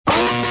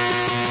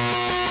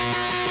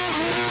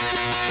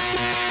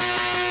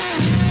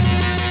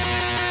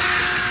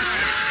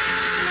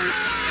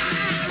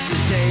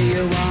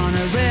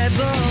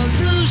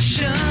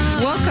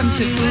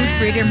to Food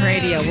Freedom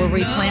Radio, where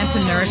we plant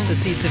and nourish the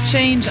seeds of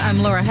change.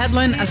 I'm Laura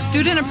Hedlund, a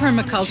student of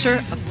permaculture,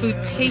 a food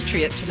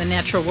patriot to the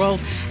natural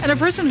world, and a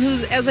person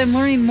who's, as I'm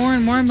learning more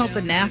and more about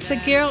the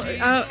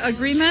NAFTA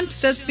agreement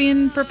that's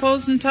being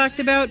proposed and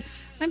talked about,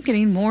 I'm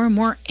getting more and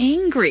more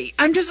angry.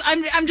 I'm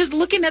just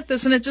looking at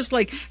this, and it just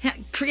like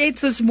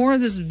creates this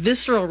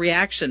visceral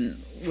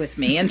reaction with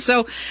me. And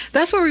so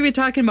that's what we'll be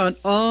talking about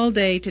all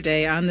day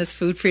today on this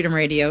Food Freedom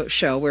Radio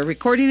show. We're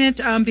recording it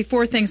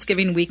before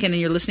Thanksgiving weekend, and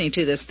you're listening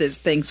to this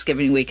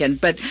Thanksgiving weekend.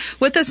 But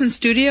with us in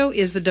studio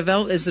is the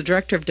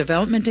Director of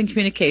Development and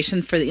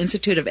Communication for the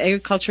Institute of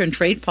Agriculture and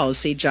Trade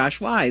Policy, Josh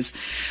Wise.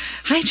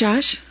 Hi,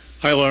 Josh.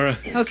 Hi, Laura.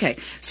 Okay.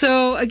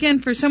 So again,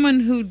 for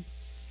someone who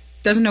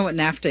doesn't know what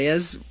NAFTA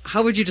is,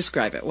 how would you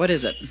describe it? What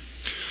is it?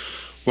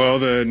 Well,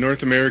 the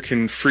North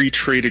American Free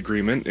Trade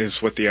Agreement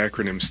is what the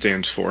acronym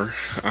stands for.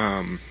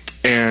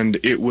 And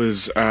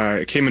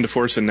it came into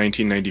force in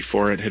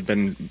 1994. It had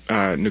been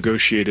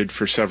negotiated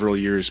for several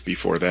years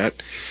before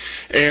that.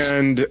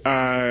 And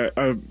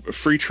a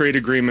free trade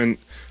agreement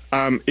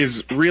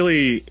is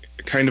really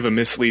kind of a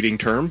misleading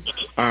term.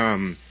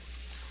 When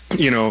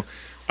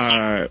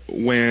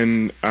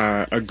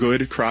a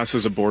good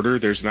crosses a border,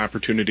 there's an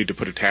opportunity to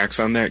put a tax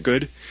on that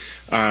good.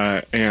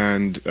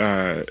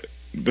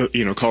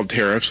 Called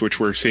tariffs, which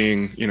we're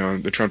seeing,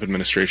 the Trump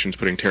administration's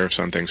putting tariffs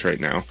on things right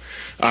now.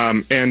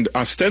 And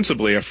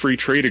ostensibly, a free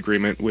trade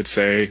agreement would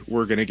say,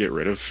 we're going to get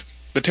rid of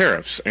the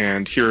tariffs,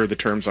 and here are the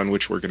terms on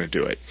which we're going to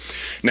do it.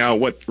 Now,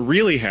 what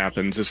really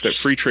happens is that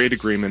free trade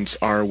agreements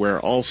are where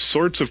all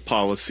sorts of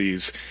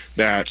policies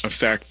that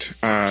affect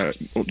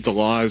the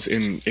laws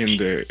in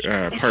the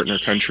partner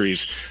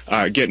countries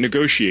get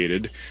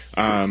negotiated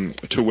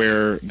to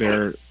where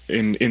they're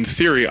in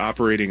theory,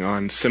 operating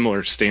on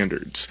similar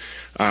standards.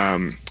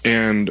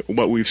 And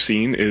what we've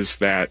seen is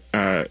that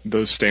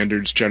those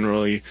standards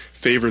generally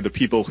favor the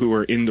people who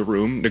are in the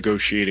room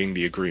negotiating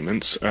the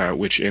agreements,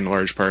 which in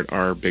large part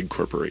are big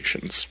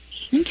corporations.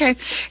 Okay.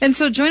 And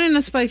so joining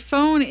us by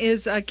phone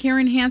is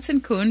Karen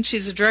Hansen-Kuhn.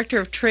 She's the Director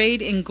of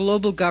Trade and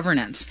Global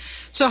Governance.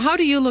 So how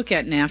do you look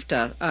at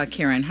NAFTA,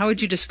 Karen? How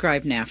would you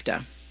describe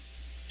NAFTA?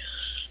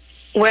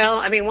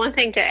 Well, one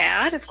thing to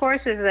add, of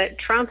course, is that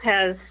Trump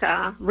has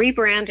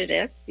rebranded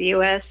it, the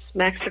U.S.,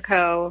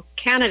 Mexico,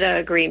 Canada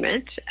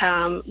agreement.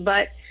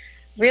 But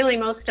really,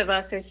 most of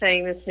us are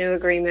saying this new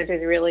agreement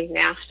is really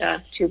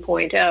NAFTA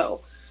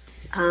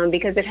 2.0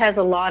 because it has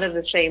a lot of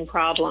the same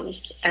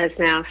problems as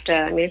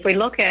NAFTA. If we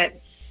look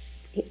at,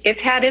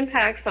 it's had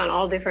impacts on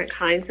all different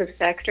kinds of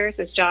sectors.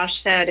 As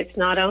Josh said, it's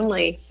not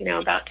only,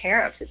 about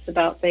tariffs. It's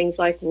about things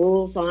like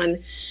rules on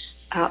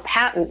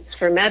patents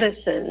for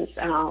medicines,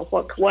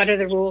 what are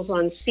the rules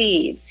on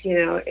seeds,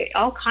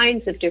 all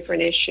kinds of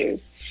different issues.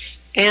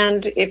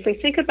 And if we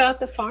think about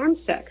the farm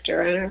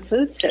sector and our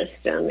food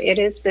system, it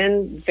has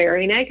been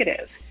very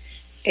negative.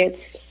 It's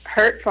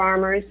hurt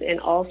farmers in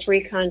all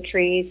three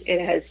countries.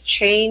 It has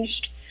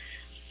changed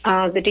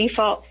the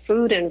default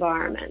food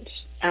environment,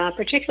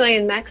 particularly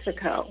in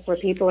Mexico, where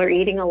people are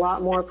eating a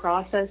lot more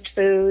processed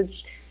foods.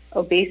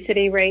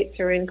 Obesity rates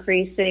are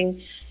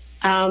increasing.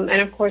 And,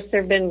 of course,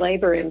 there have been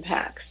labor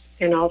impacts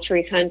in all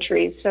three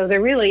countries. So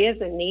there really is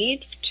a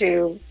need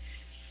to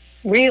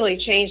really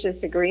change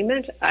this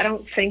agreement. I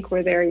don't think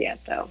we're there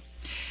yet, though.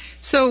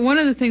 So one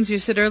of the things you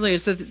said earlier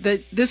is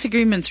that this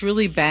agreement's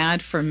really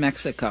bad for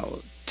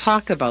Mexico.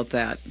 Talk about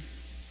that.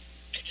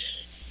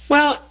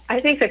 Well, I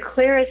think the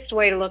clearest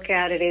way to look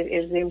at it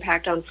is the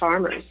impact on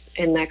farmers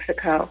in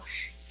Mexico.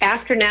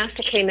 After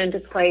NAFTA came into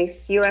place,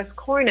 U.S.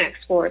 corn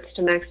exports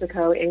to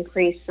Mexico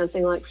increased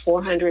something like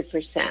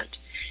 400%.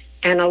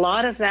 And a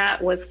lot of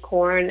that was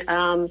corn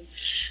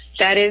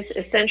that is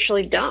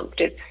essentially dumped.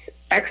 It's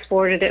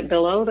exported at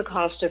below the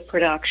cost of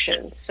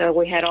production. So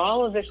we had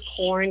all of this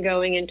corn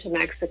going into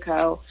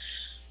Mexico.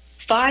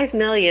 5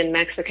 million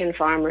Mexican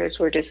farmers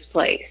were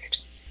displaced.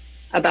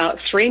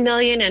 About 3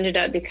 million ended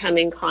up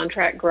becoming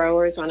contract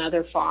growers on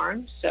other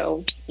farms,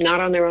 so not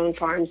on their own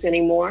farms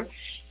anymore.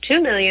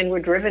 2 million were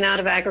driven out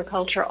of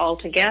agriculture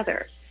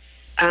altogether.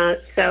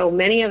 So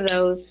many of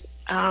those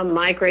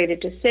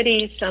migrated to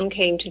cities. Some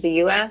came to the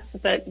U.S.,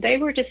 but they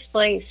were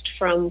displaced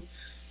from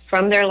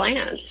their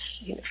lands,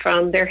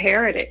 from their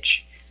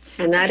heritage.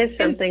 And that is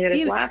something that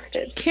has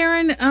lasted.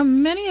 Karen,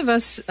 many of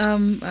us,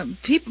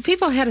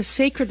 people had a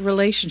sacred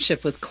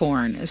relationship with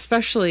corn,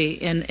 especially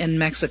in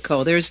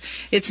Mexico.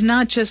 It's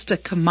not just a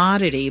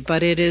commodity,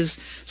 but it is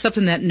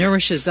something that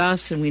nourishes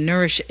us and we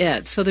nourish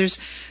it. So there's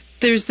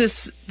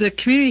the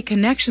community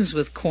connections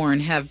with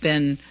corn have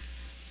been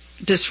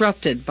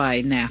disrupted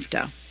by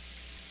NAFTA.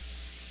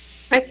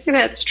 I think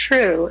that's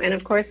true. And,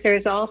 of course,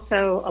 there's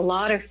also a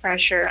lot of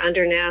pressure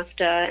under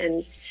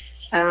NAFTA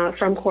and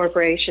from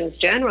corporations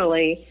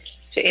generally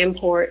to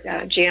import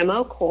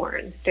GMO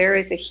corn. There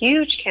is a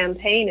huge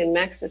campaign in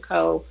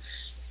Mexico,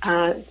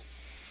 Sin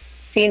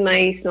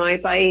Maíz, No Hay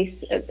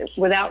País,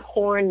 without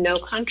corn, no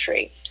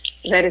country,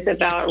 that is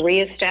about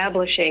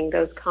reestablishing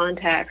those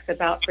contacts,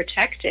 about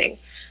protecting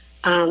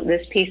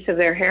this piece of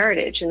their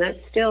heritage. And that's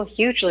still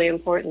hugely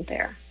important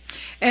there.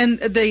 And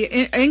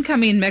the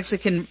incoming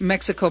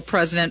Mexico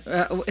president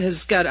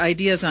has got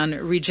ideas on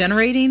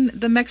regenerating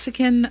the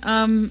Mexican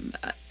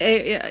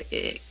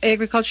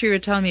agriculture. You were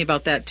telling me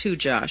about that too,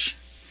 Josh.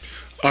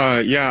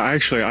 Yeah,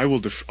 actually, I'll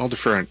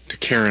defer to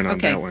Karen on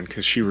that one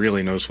because she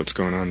really knows what's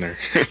going on there.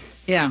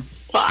 Yeah.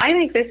 Well, I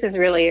think this is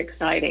really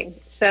exciting.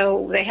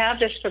 So they have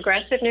this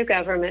progressive new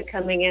government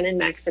coming in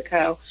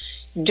Mexico.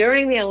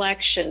 During the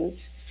elections,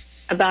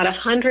 about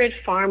 100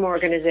 farm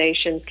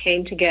organizations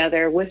came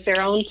together with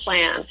their own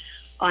plan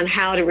on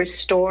how to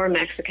restore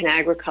Mexican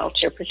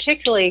agriculture,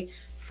 particularly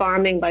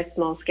farming by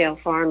small-scale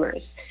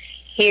farmers.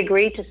 He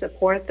agreed to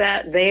support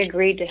that. They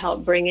agreed to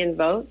help bring in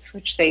votes,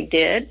 which they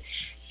did.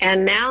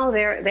 And now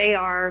they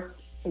are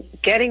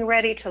getting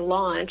ready to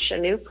launch a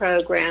new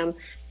program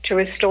to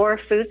restore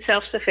food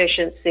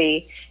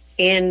self-sufficiency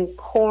in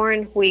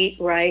corn, wheat,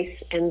 rice,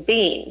 and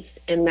beans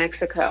in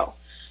Mexico.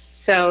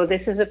 So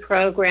this is a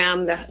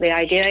program, the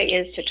idea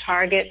is to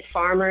target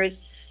farmers,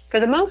 for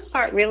the most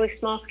part, really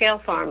small-scale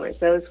farmers,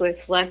 those with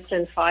less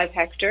than 5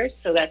 hectares,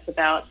 so that's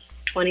about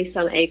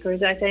 20-some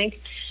acres, I think.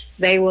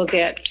 They will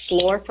get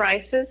floor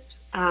prices,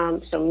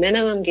 so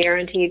minimum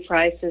guaranteed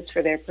prices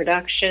for their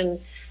production.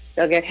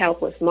 They'll get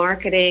help with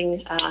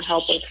marketing,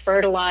 help with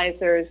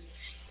fertilizers,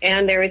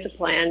 and there is a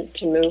plan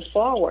to move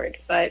forward.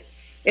 But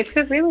it's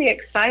a really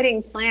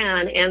exciting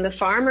plan, and the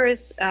farmers'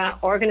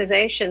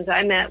 organizations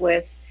I met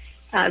with,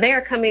 they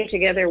are coming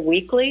together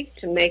weekly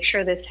to make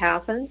sure this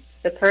happens.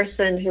 The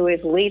person who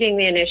is leading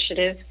the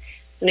initiative,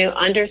 the new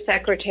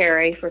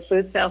Undersecretary for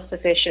Food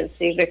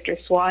Self-Sufficiency, Victor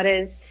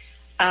Suarez,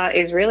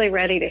 is really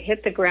ready to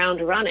hit the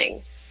ground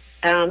running.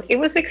 It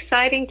was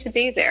exciting to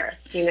be there,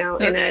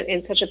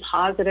 in such a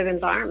positive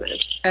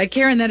environment.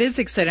 Karen, that is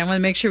exciting. I want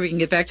to make sure we can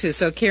get back to it.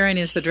 So Karen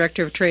is the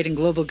Director of Trade and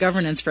Global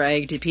Governance for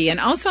IATP. And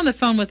also on the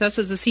phone with us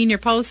is the Senior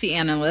Policy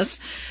Analyst,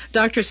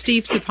 Dr.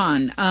 Steve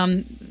Suppan.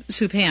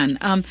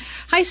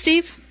 Hi,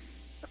 Steve.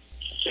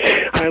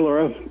 Hi,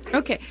 Laura.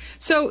 Okay.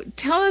 So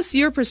tell us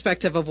your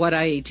perspective of what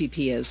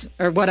IATP is,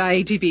 or what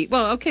IATP.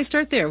 Well, okay,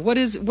 start there.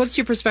 What's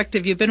your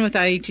perspective? You've been with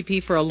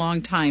IATP for a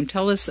long time.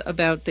 Tell us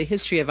about the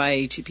history of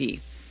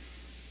IATP.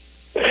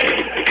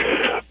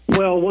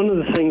 Well, one of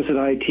the things that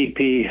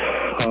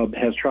IATP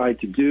has tried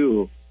to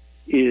do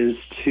is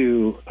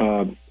to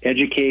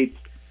educate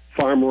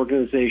farm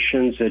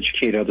organizations,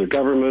 educate other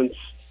governments,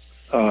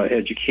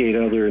 educate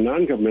other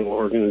non-governmental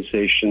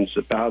organizations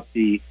about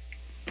the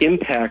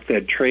impact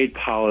that trade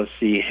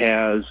policy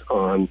has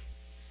on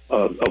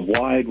a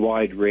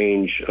wide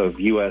range of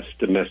U.S.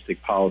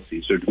 domestic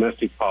policies or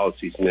domestic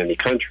policies in any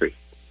country.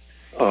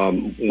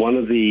 One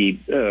of the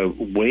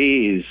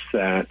ways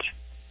that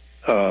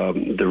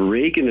the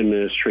Reagan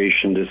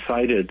administration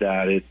decided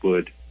that it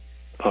would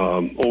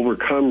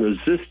overcome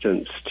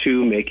resistance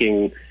to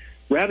making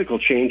radical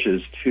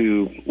changes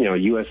to,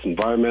 U.S.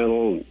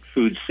 environmental,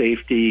 food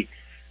safety,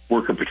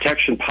 worker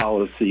protection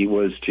policy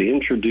was to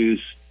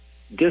introduce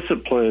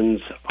disciplines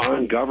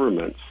on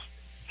governments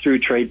through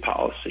trade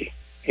policy.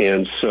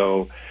 And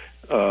so,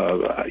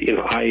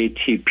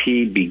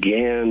 IATP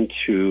began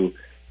to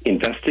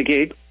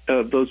investigate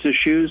those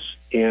issues,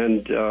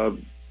 and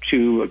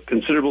to a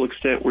considerable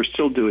extent, we're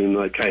still doing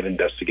that kind of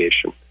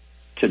investigation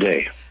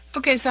today.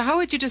 Okay, so how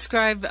would you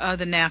describe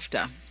the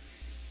NAFTA?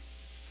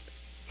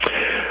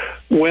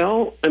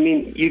 Well,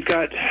 you've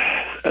got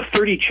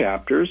 30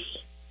 chapters,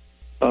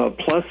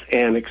 plus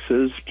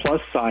annexes,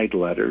 plus side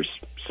letters.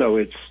 So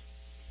it's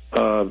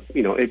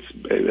it's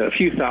a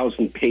few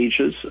thousand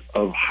pages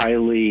of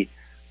highly,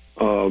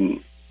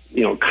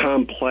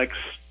 complex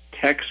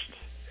text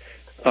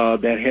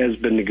that has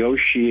been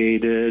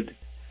negotiated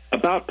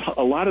about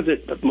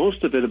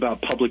most of it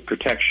about public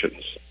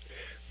protections.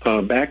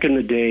 Back in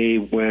the day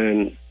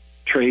when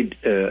trade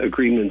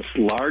agreements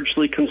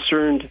largely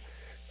concerned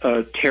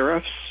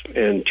tariffs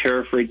and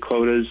tariff rate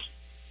quotas,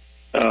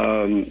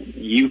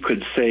 you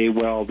could say,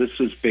 well, this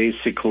is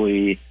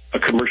basically a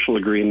commercial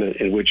agreement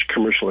in which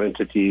commercial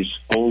entities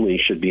only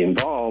should be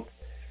involved.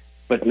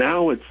 But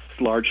now it's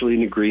largely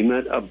an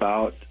agreement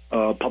about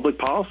public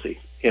policy,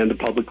 and the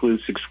public was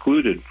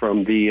excluded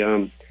from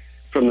the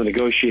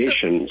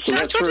negotiation. So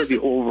that's sort of the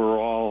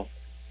overall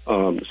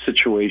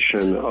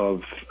situation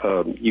of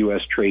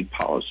U.S. trade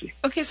policy.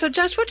 Okay, so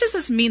Josh, what does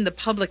this mean the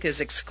public is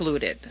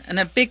excluded? And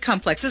a big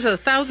complex. This is a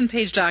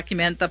 1,000-page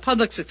document. The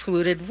public's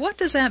excluded. What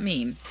does that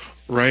mean?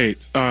 Right.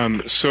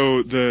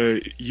 So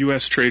the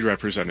U.S. trade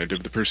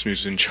representative, the person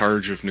who's in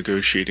charge of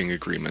negotiating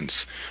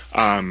agreements,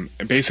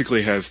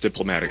 basically has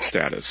diplomatic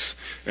status.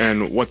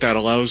 And what that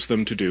allows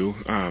them to do,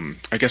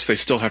 I guess they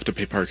still have to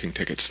pay parking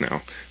tickets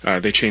now.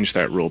 They changed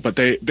that rule. But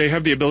they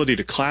have the ability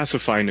to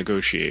classify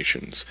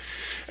negotiations.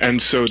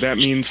 And so that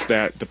means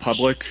that the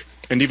public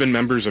and even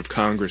members of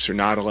Congress are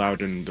not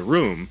allowed in the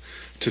room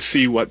to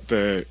see what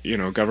the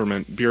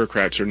government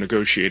bureaucrats are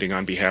negotiating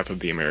on behalf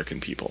of the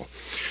American people.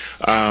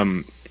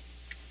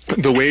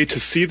 The way to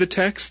see the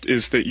text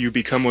is that you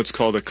become what's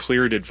called a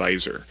cleared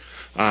advisor.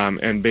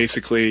 And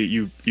basically,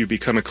 you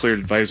become a cleared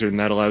advisor, and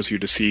that allows you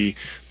to see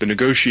the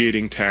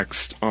negotiating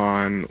text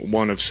on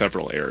one of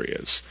several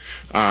areas.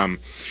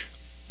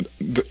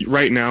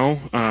 right now,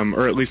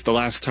 or at least the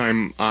last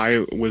time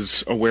I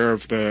was aware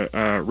of the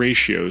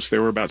ratios,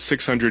 there were about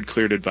 600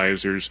 cleared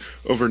advisors.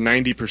 Over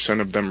 90%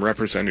 of them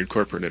represented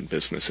corporate and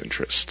business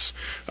interests.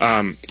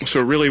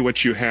 So really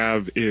what you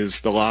have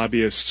is the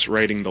lobbyists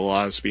writing the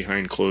laws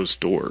behind closed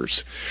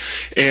doors.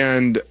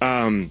 And,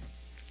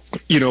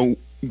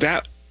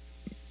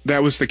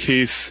 that was the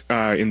case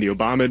in the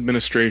Obama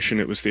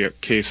administration. It was the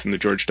case in the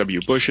George W.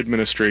 Bush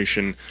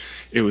administration.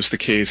 It was the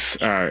case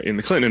in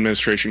the Clinton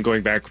administration,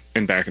 going back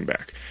and back and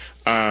back.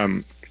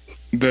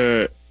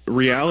 The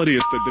reality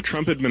is that the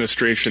Trump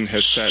administration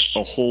has set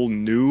a whole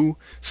new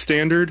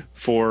standard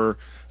for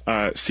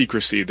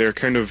secrecy. They're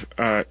kind of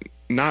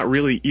not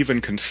really even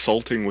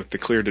consulting with the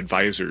cleared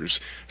advisors,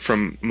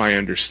 from my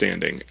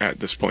understanding at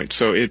this point.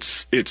 So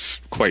it's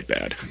quite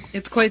bad.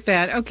 It's quite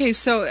bad. Okay,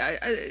 so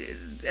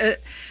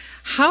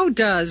how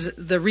does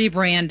the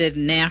rebranded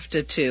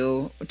NAFTA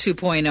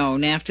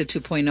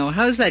 2.0,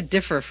 how does that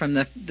differ from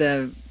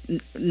the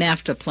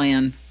NAFTA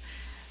plan?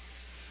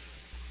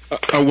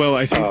 Well,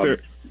 I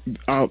think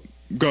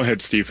go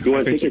ahead, Steve. You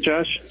want to take it,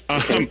 Josh?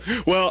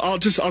 Well, I'll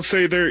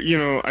say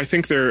I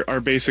think there are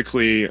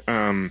basically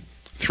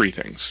three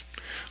things.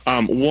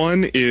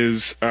 One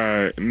is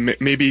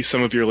maybe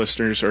some of your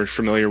listeners are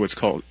familiar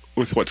with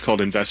what's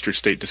called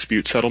investor-state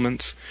dispute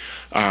settlements.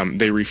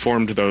 They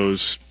reformed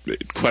those,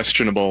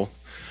 questionable.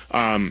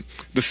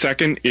 The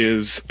second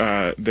is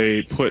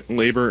they put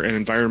labor and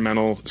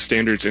environmental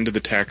standards into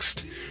the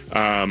text.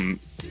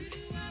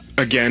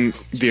 Again,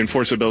 the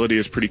enforceability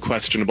is pretty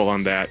questionable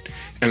on that.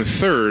 And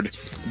third,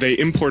 they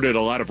imported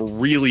a lot of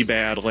really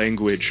bad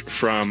language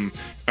from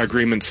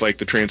agreements like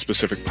the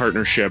Trans-Pacific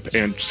Partnership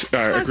and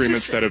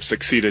agreements that have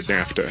succeeded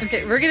NAFTA.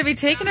 Okay, we're going to be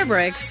taking a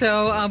break,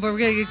 so we're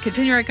going to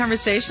continue our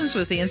conversations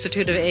with the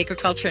Institute of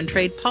Agriculture and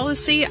Trade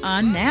Policy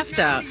on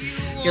NAFTA.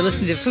 You're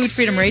listening to Food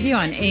Freedom Radio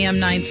on AM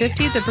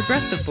 950, the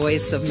progressive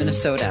voice of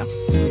Minnesota.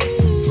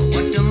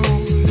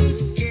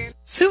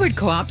 Seward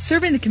Co-op,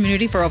 serving the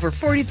community for over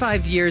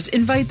 45 years,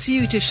 invites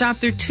you to shop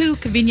their 2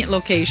 convenient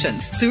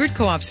locations. Seward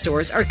Co-op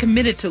stores are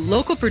committed to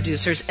local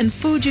producers and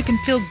food you can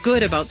feel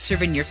good about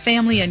serving your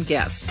family and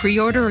guests.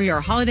 Pre-order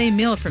your holiday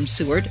meal from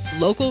Seward,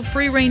 local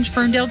free-range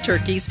Ferndale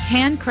turkeys,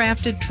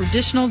 handcrafted,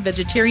 traditional,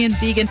 vegetarian,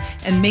 vegan,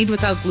 and made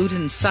without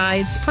gluten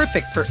sides,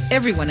 perfect for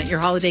everyone at your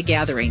holiday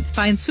gathering.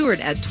 Find Seward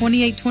at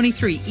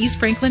 2823 East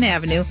Franklin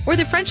Avenue or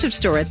the Friendship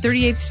Store at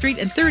 38th Street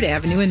and 3rd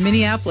Avenue in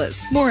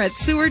Minneapolis. More at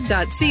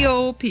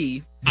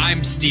seward.coop.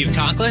 I'm Steve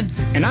Conklin.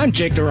 And I'm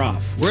Jake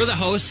DeRoff. We're the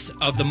hosts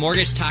of the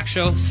Mortgage Talk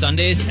Show,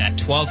 Sundays at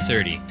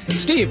 12:30.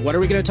 Steve, what are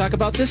we going to talk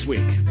about this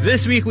week?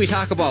 This week we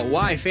talk about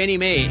why Fannie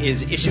Mae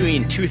is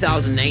issuing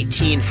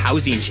 2019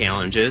 housing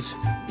challenges,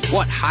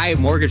 what high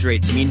mortgage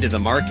rates mean to the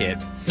market,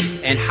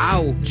 and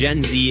how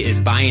Gen Z is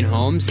buying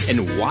homes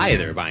and why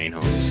they're buying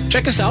homes.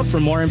 Check us out for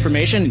more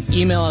information and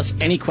email us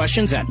any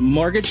questions at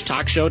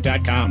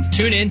mortgagetalkshow.com.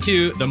 Tune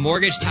into the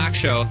Mortgage Talk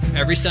Show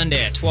every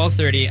Sunday at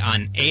 12:30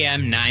 on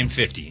AM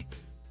 950.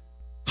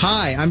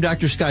 Hi, I'm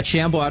Dr. Scott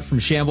Shamblot from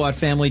Shamblot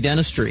Family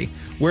Dentistry.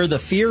 We're the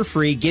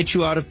fear-free,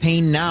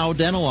 get-you-out-of-pain-now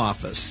dental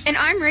office. And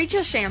I'm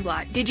Rachel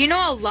Shamblot. Did you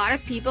know a lot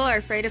of people are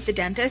afraid of the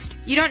dentist?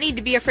 You don't need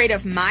to be afraid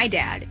of my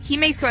dad. He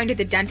makes going to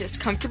the dentist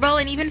comfortable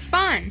and even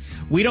fun.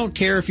 We don't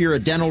care if you're a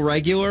dental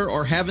regular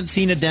or haven't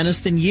seen a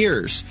dentist in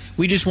years.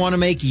 We just want to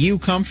make you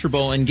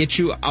comfortable and get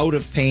you out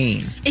of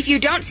pain. If you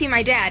don't see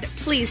my dad,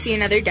 please see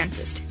another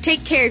dentist.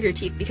 Take care of your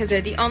teeth because they're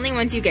the only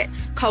ones you get.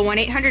 Call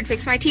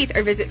 1-800-FIX-MY-TEETH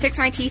or visit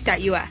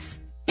fixmyteeth.us.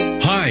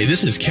 Hi,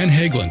 this is Ken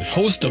Hageland,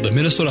 host of the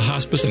Minnesota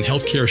Hospice and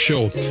Healthcare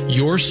Show,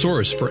 your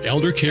source for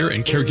elder care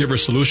and caregiver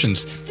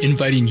solutions,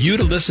 inviting you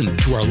to listen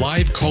to our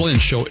live call-in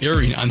show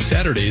airing on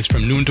Saturdays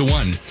from noon to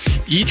 1.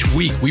 Each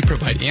week, we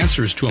provide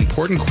answers to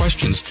important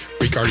questions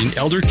regarding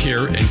elder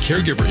care and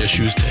caregiver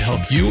issues to help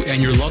you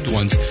and your loved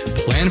ones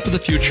plan for the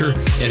future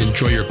and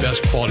enjoy your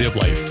best quality of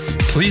life.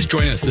 Please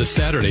join us this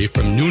Saturday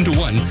from noon to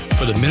 1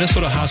 for the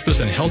Minnesota Hospice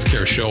and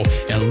Healthcare Show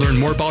and learn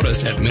more about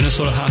us at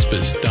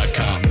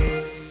minnesotahospice.com.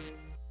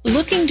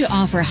 Looking to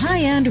offer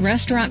high-end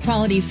restaurant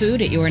quality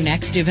food at your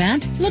next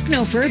event? Look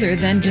no further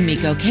than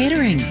D'Amico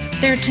Catering.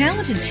 Their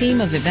talented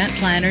team of event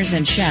planners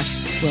and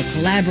chefs will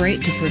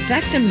collaborate to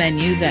perfect a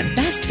menu that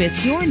best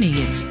fits your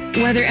needs.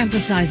 Whether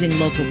emphasizing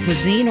local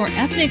cuisine or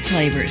ethnic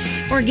flavors,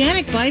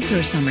 organic bites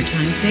or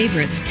summertime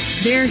favorites,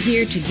 they're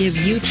here to give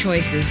you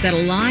choices that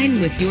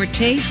align with your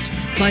taste,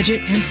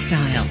 budget, and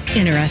style.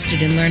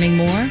 Interested in learning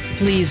more?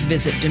 Please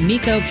visit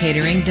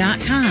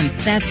D'AmicoCatering.com.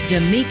 That's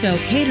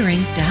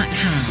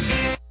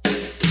D'AmicoCatering.com.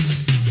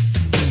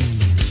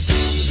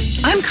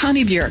 I'm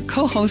Connie Buer,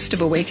 co-host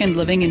of Awakened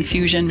Living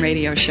Infusion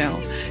radio show.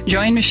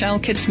 Join Michelle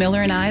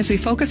Kitts-Miller and I as we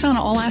focus on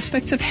all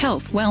aspects of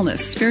health, wellness,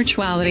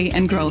 spirituality,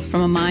 and growth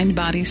from a mind,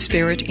 body,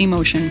 spirit,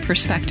 emotion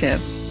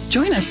perspective.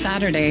 Join us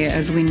Saturday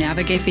as we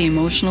navigate the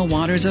emotional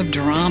waters of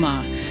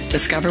drama,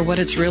 discover what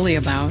it's really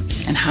about,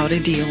 and how to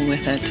deal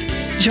with it.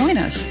 Join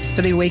us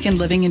for the Awakened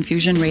Living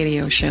Infusion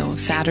radio show,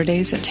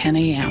 Saturdays at 10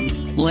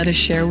 a.m. Let us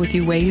share with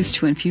you ways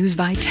to infuse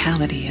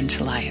vitality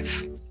into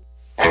life.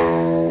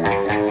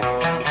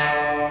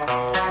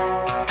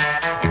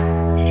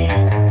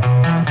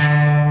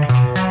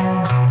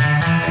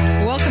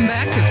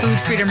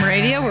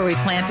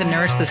 to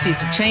nourish the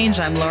seeds of change.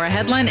 I'm Laura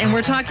Headland, and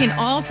we're talking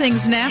all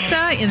things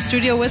NAFTA. In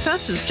studio with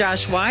us is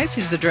Josh Wise.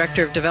 He's the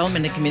Director of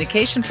Development and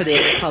Communication for the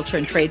Agriculture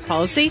and Trade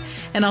Policy.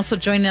 And also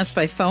joining us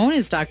by phone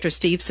is Dr.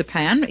 Steve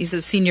Sapan. He's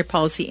a Senior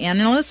Policy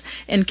Analyst.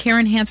 And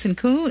Karen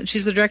Hansen-Kuh,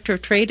 she's the Director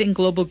of Trade and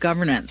Global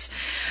Governance.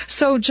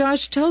 So,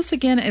 Josh, tell us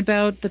again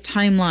about the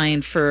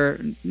timeline for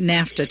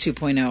NAFTA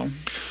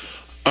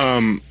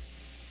 2.0.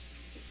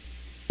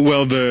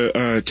 Well,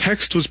 the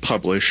text was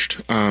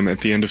published at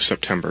the end of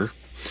September.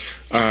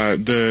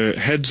 The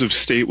heads of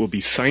state will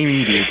be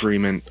signing the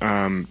agreement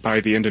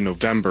by the end of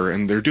November,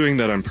 and they're doing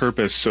that on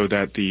purpose so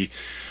that the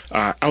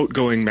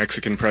outgoing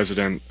Mexican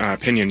president,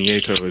 Peña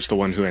Nieto, is the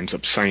one who ends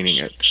up signing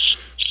it.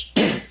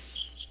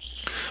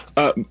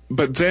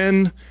 But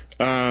then,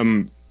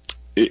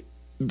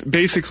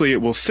 basically,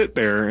 it will sit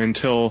there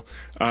until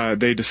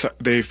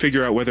they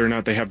figure out whether or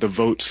not they have the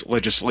votes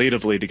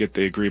legislatively to get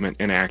the agreement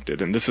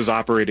enacted. And this is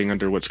operating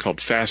under what's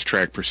called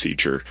fast-track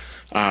procedure.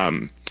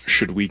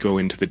 Should we go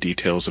into the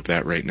details of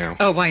that right now?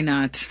 Oh, why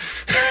not?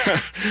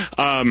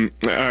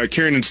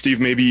 Karen and Steve,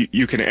 maybe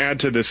you can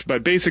add to this,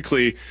 but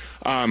basically,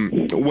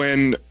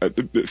 when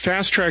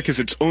fast-track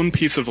is its own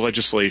piece of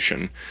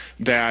legislation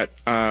that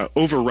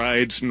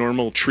overrides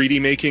normal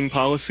treaty-making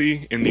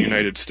policy in the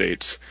United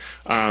States.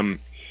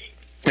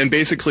 And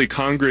basically,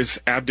 Congress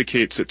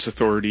abdicates its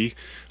authority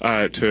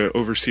to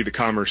oversee the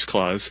Commerce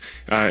Clause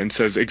and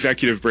says,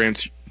 executive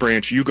branch,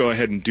 you go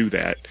ahead and do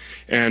that.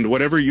 And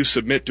whatever you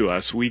submit to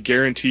us, we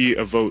guarantee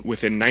a vote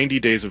within 90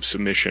 days of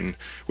submission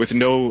with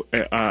no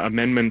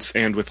amendments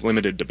and with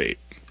limited debate.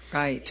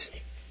 Right.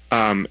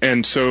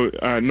 And so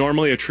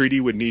normally a treaty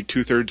would need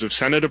 2/3 of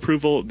Senate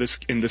approval.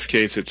 In this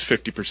case, it's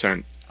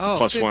 50%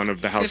 plus 1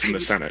 of the House and the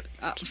Senate.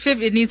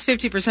 It needs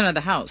 50% of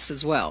the House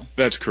as well.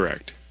 That's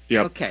correct.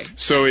 Yep. Okay.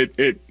 So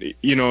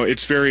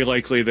it's very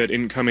likely that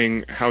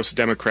incoming House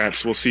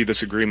Democrats will see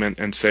this agreement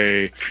and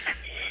say,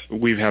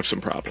 we have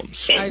some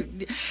problems.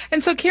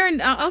 And so,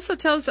 Karen, also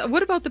tell us,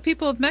 what about the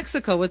people of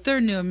Mexico with their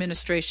new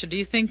administration? Do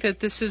you think that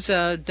this is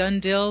a done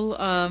deal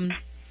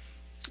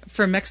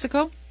for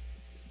Mexico?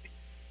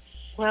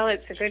 Well,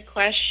 it's a good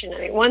question. I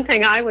mean, one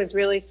thing I was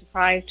really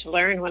surprised to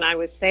learn when I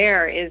was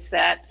there is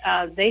that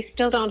they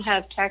still don't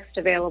have text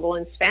available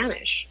in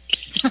Spanish.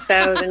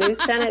 So the new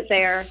Senate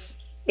there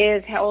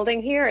is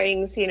holding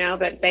hearings,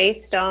 but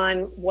based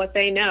on what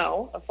they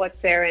know of what's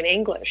there in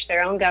English.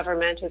 Their own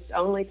government has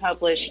only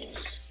published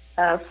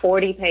a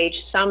 40-page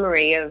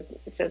summary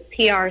it's a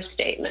PR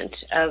statement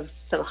of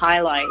some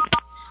highlights.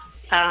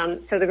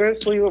 So the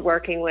groups we were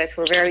working with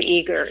were very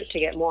eager to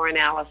get more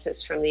analysis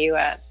from the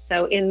U.S.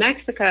 So in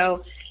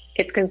Mexico,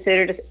 it's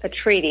considered a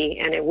treaty,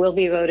 and it will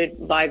be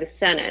voted by the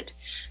Senate.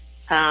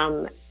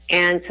 And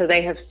so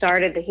they have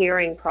started the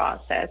hearing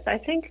process. I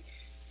think,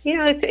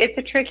 it's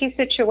a tricky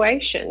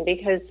situation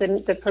because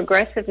the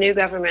progressive new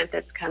government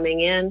that's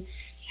coming in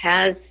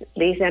has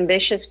these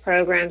ambitious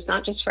programs,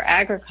 not just for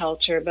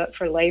agriculture, but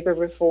for labor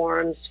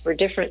reforms, for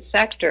different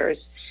sectors.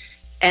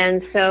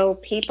 And so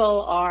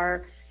people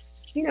are,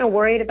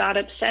 worried about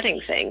upsetting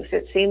things.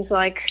 It seems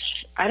like,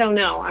 I don't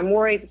know, I'm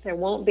worried that there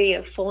won't be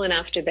a full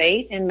enough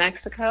debate in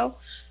Mexico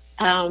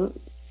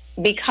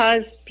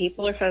because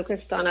people are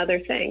focused on other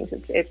things.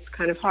 It's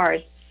kind of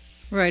hard.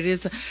 Right, it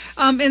is.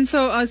 And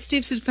so,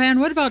 Steve Sapan,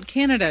 what about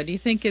Canada? Do you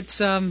think it's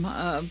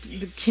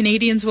the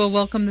Canadians will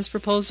welcome this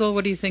proposal?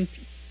 What do you think?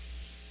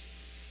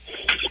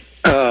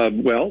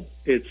 Well,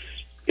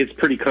 it's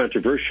pretty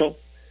controversial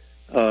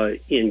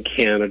in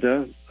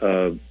Canada.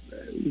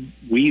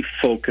 We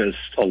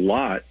focused a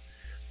lot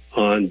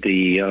on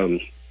the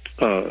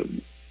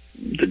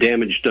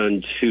damage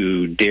done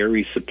to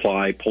dairy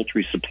supply,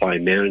 poultry supply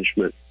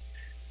management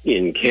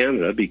in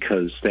Canada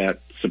because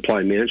that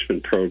supply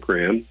management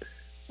program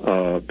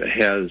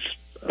has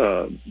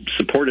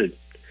supported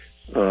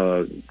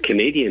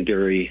Canadian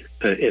dairy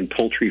and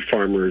poultry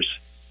farmers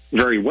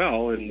very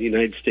well, and the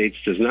United States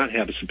does not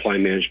have a supply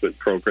management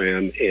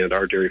program, and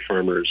our dairy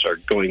farmers are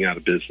going out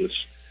of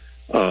business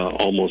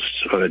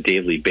almost on a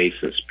daily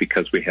basis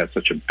because we have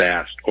such a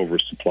vast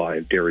oversupply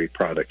of dairy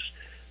products,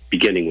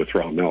 beginning with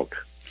raw milk.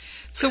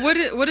 So what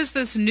does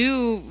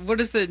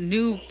the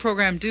new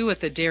program do with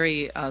the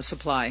dairy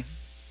supply?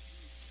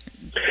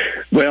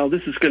 Well,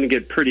 this is going to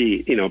get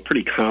pretty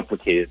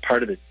complicated.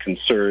 Part of it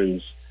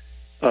concerns,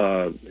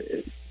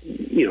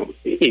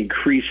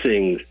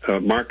 increasing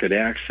market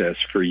access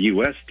for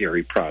U.S.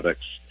 dairy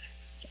products,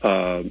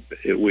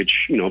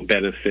 which,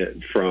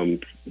 benefit from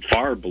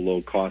far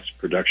below cost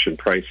production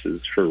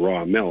prices for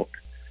raw milk.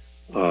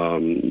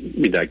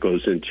 That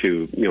goes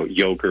into,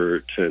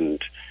 yogurt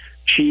and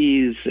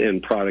cheese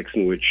and products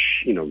in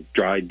which,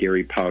 dried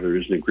dairy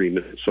powders and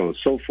agreement and so on and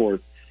so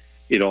forth.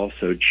 It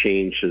also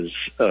changes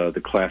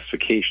the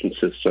classification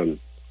system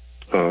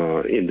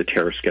in the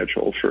tariff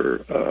schedule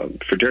for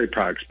dairy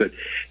products. But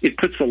it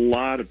puts a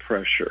lot of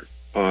pressure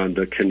on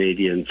the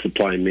Canadian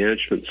supply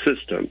management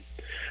system,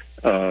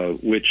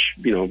 which,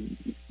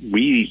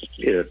 we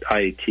at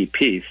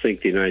IATP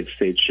think the United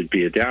States should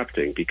be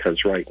adapting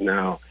because right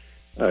now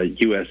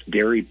U.S.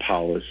 dairy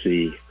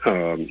policy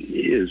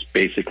is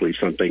basically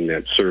something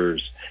that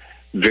serves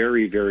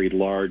very, very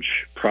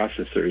large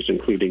processors,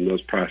 including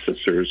those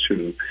processors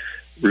who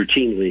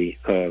routinely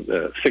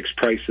fix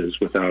prices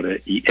without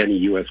any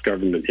U.S.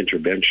 government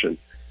intervention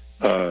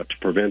to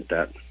prevent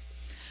that.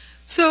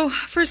 So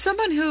for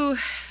someone who,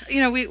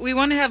 we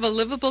want to have a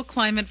livable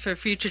climate for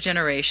future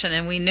generation,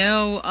 and we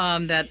know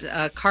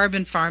that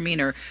carbon farming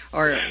or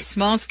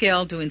small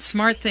scale doing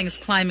smart things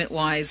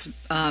climate-wise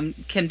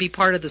can be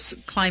part of the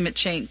climate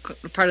change,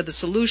 part of the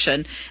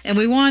solution, and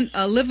we want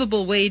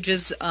livable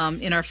wages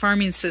in our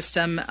farming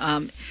system.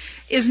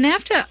 Is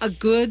NAFTA a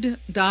good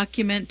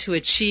document to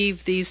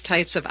achieve these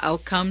types of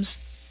outcomes?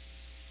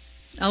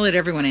 I'll let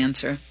everyone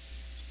answer.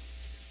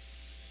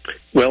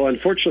 Well,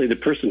 unfortunately, the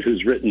person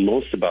who's written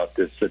most about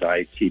this at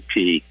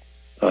ITP,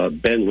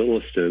 Ben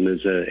Williston,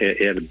 is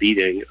at a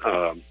meeting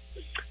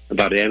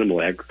about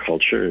animal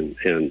agriculture,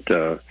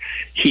 and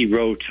he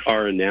wrote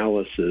our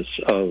analysis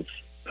of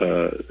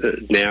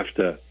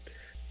NAFTA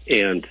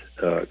and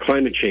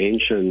climate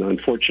change, and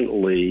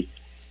unfortunately,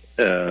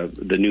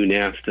 the new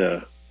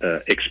NAFTA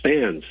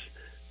expands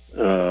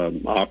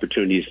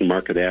opportunities and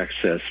market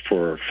access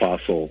for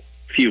fossil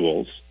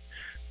fuels.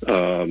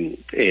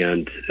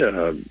 And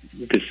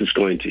this is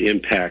going to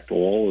impact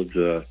all of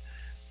the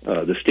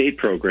state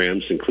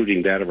programs,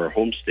 including that of our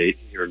home state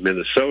here in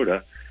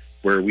Minnesota,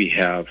 where we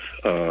have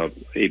a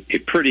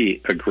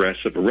pretty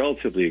aggressive, a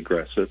relatively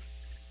aggressive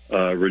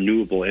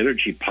renewable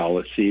energy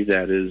policy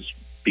that is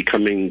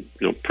becoming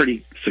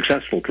pretty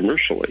successful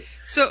commercially.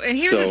 So, and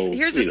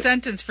here's a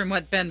sentence from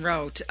what Ben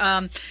wrote.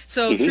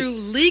 Through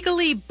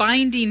legally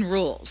binding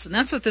rules, and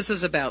that's what this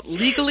is about,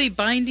 legally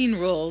binding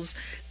rules,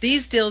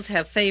 these deals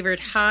have favored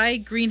high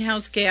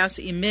greenhouse gas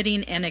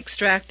emitting and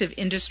extractive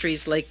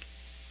industries like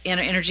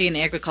energy and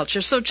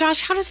agriculture. So,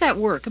 Josh, how does that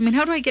work? I mean,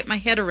 how do I get my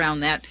head around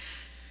that?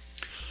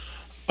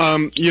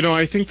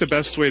 I think the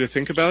best way to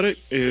think about it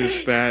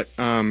is that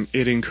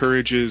it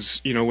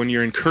encourages, when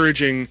you're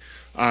encouraging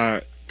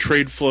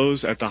trade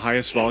flows at the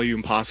highest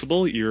volume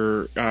possible,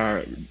 you're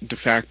de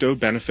facto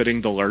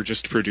benefiting the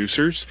largest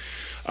producers,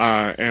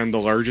 and the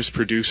largest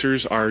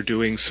producers are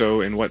doing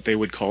so in what they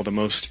would call the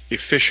most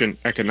efficient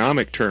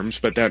economic terms,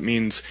 but that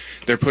means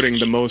they're putting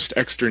the most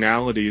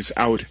externalities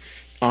out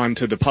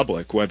onto the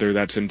public, whether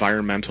that's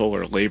environmental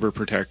or labor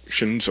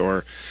protections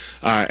or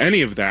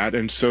any of that.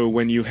 And so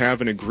when you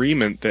have an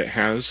agreement that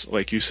has,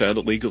 like you said,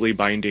 legally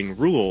binding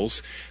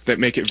rules that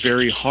make it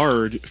very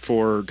hard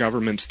for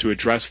governments to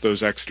address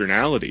those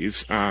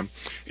externalities,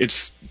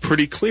 it's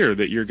pretty clear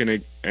that you're going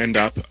to end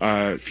up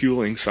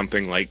fueling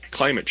something like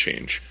climate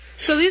change.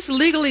 So these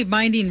legally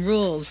binding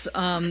rules,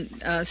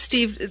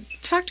 Steve,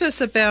 talk to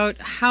us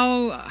about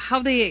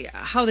how they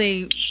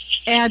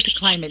add to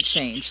climate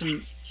change.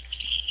 And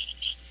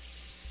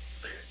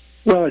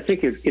well, I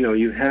think if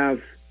you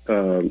have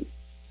in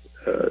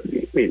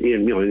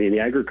the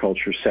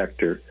agriculture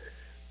sector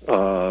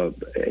a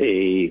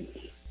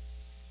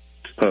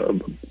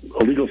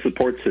legal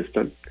support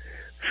system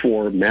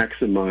for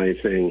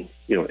maximizing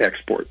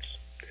exports,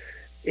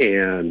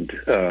 and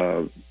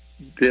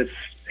this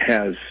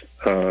has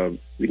an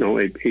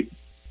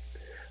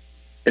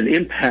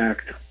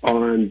impact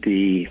on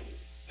the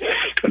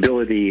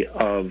ability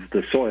of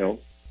the soil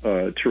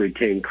to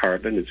retain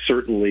carbon. It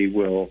certainly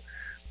will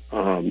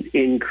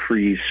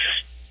increase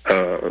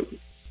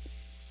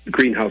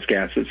greenhouse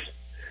gases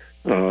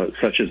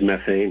such as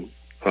methane,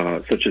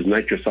 such as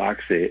nitrous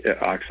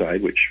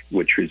oxide,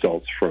 which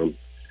results from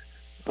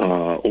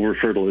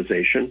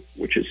over-fertilization,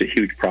 which is a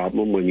huge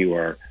problem when you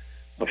are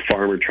a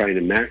farmer trying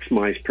to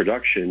maximize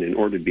production in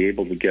order to be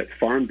able to get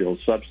farm bill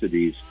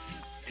subsidies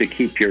to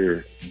keep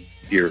your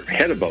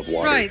head above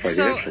water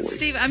financially. So,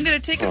 Steve, I'm going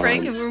to take a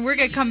break, and we're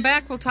going to come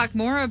back. We'll talk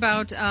more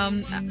about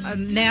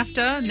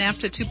NAFTA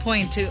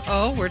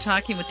 2.0. We're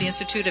talking with the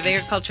Institute of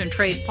Agriculture and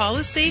Trade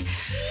Policy.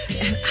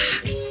 And,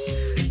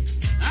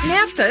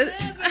 NAFTA.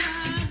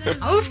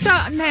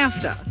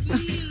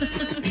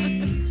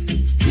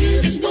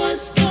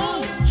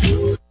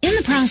 In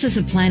the process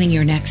of planning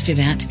your next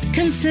event,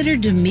 consider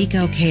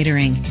D'Amico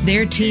Catering.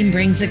 Their team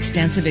brings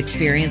extensive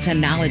experience and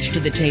knowledge to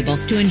the table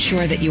to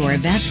ensure that your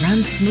event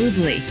runs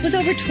smoothly. With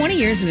over 20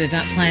 years of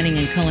event planning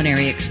and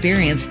culinary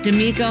experience,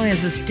 D'Amico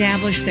has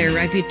established their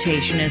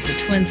reputation as the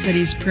Twin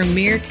Cities'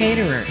 premier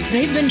caterer.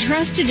 They've been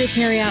trusted to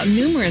carry out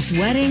numerous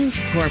weddings,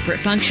 corporate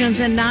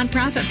functions, and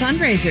nonprofit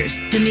fundraisers.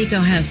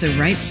 D'Amico has the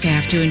right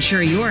staff to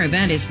ensure your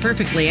event is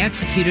perfectly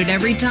executed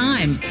every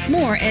time.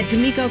 More at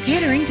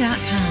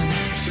D'AmicoCatering.com.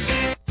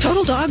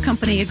 Total Dog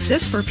Company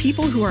exists for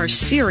people who are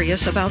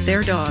serious about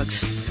their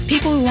dogs.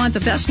 People who want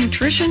the best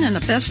nutrition and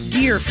the best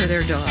gear for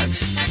their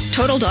dogs.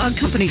 Total Dog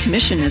Company's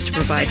mission is to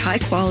provide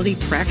high-quality,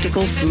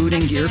 practical food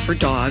and gear for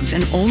dogs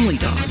and only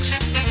dogs.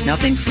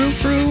 Nothing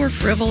frou-frou or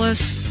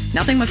frivolous.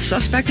 Nothing with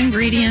suspect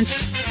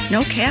ingredients.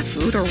 No cat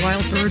food or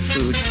wild bird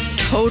food.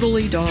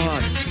 Totally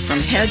dog, from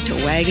head to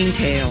wagging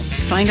tail.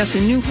 Find us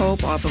in New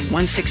Hope off of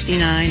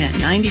 169 at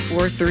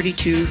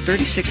 9432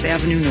 36th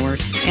Avenue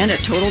North and at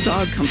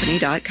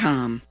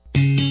TotalDogCompany.com.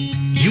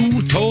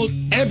 You told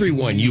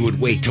everyone you would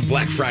wait till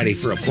Black Friday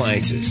for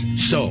appliances.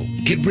 So,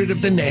 get rid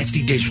of the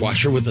nasty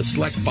dishwasher with a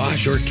select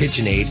Bosch or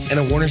KitchenAid, and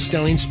a Warner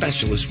Stelling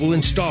specialist will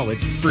install it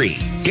free.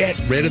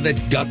 Get rid of the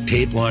duct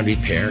tape laundry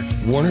pair.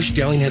 Warner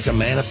Stelling has a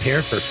Mana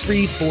pair for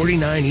free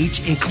 $49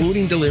 each,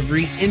 including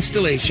delivery,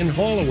 installation,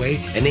 haul away,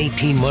 and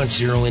 18-month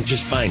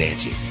zero-interest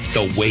financing.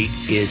 The wait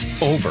is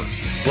over.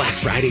 Black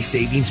Friday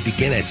savings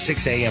begin at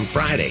 6 a.m.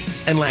 Friday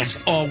and last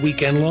all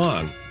weekend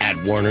long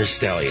at Warner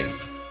Stelling.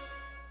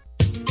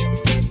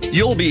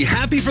 You'll be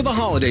happy for the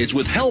holidays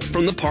with help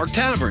from the Park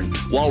Tavern.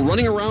 While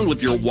running around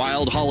with your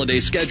wild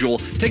holiday schedule,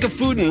 take a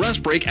food and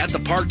rest break at the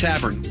Park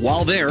Tavern.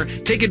 While there,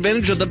 take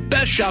advantage of the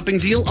best shopping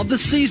deal of the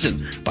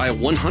season. Buy a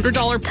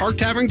 $100 Park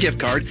Tavern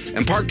gift card,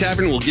 and Park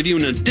Tavern will give you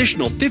an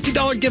additional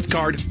 $50 gift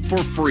card for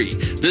free.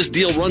 This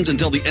deal runs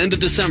until the end of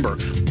December.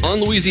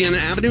 On Louisiana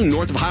Avenue,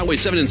 north of Highway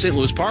 7 in St.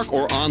 Louis Park,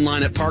 or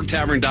online at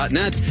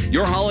parktavern.net.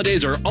 Your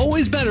holidays are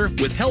always better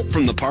with help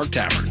from the Park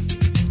Tavern.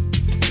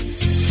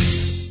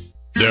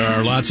 There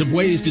are lots of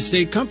ways to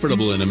stay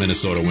comfortable in a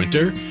Minnesota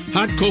winter.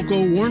 Hot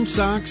cocoa, warm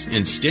socks,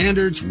 and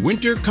Standard's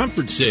Winter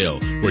Comfort Sale,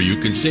 where you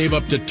can save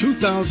up to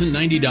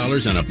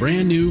 $2,090 on a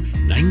brand new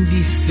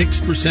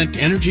 96%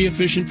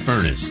 energy-efficient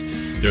furnace.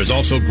 There's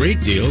also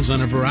great deals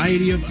on a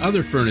variety of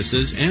other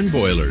furnaces and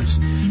boilers.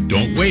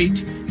 Don't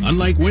wait.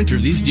 Unlike winter,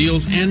 these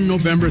deals end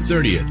November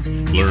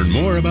 30th. Learn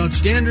more about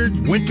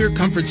Standard's Winter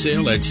Comfort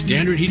Sale at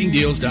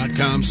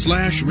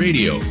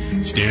standardheatingdeals.com/radio.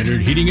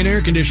 Standard Heating and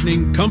Air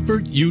Conditioning,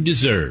 comfort you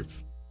deserve.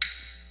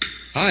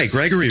 Hi,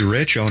 Gregory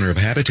Rich, owner of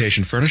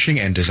Habitation Furnishing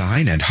and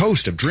Design and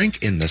host of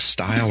Drink in the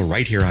Style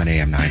right here on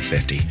AM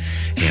 950.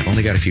 Hey, I've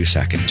only got a few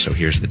seconds, so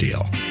here's the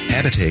deal.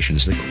 Habitation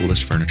is the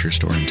coolest furniture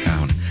store in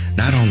town.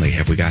 Not only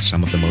have we got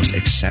some of the most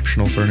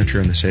exceptional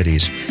furniture in the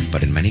cities,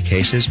 but in many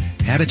cases,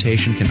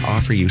 Habitation can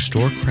offer you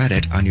store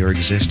credit on your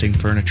existing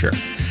furniture.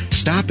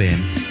 Stop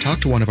in, talk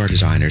to one of our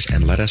designers,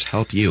 and let us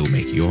help you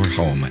make your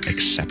home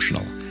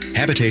exceptional.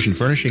 Habitation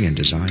Furnishing and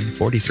Design,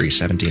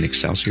 4317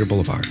 Excelsior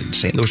Boulevard in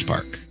St. Louis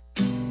Park.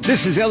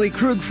 This is Ellie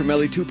Krug from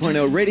Ellie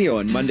 2.0 Radio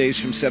on Mondays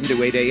from 7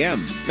 to 8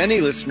 a.m. Many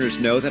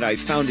listeners know that I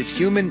founded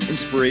Human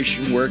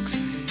Inspiration Works,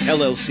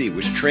 LLC,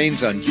 which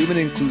trains on human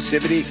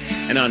inclusivity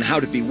and on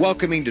how to be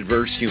welcoming to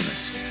diverse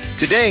humans.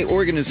 Today,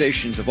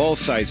 organizations of all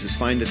sizes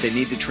find that they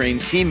need to train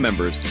team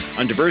members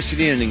on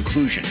diversity and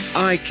inclusion.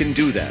 I can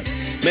do that.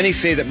 Many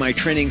say that my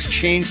trainings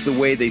change the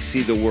way they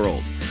see the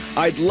world.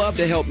 I'd love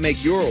to help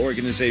make your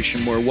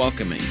organization more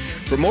welcoming.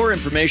 For more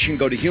information,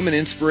 go to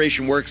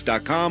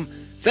humaninspirationworks.com.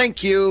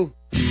 Thank you.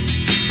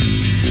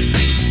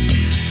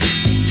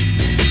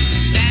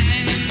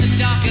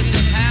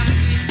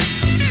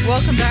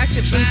 Welcome back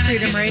to Food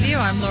Freedom Radio.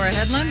 I'm Laura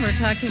Hedlund. We're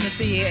talking with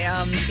the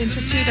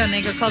Institute on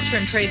Agriculture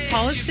and Trade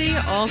Policy,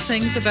 all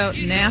things about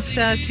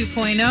NAFTA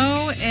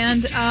 2.0.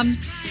 And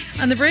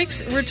on the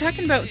breaks, we're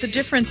talking about the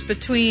difference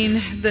between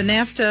the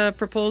NAFTA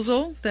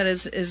proposal that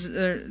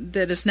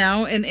is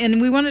now,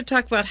 and we want to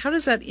talk about how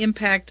does that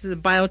impact the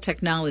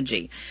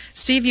biotechnology.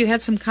 Steve, you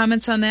had some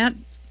comments on that?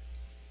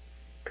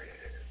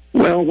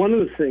 Well, one of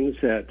the things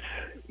that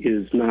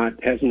has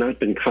not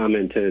been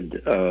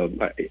commented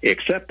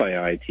except by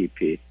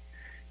ITP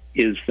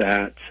is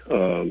that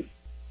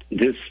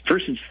it's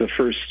the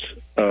first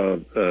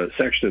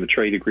section of the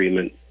trade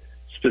agreement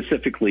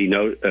specifically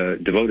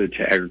devoted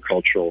to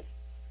agricultural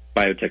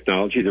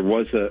biotechnology.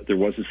 There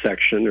was a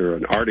section, or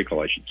an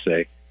article, I should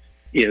say,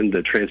 in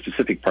the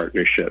Trans-Pacific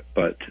Partnership,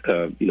 but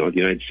the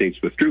United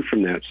States withdrew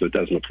from that, so it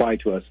doesn't apply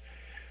to us.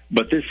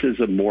 But this is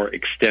a more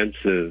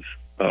extensive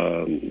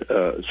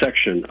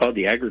section of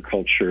the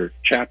agriculture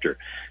chapter.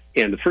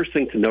 And the first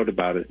thing to note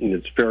about it, and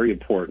it's very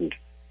important,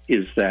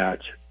 is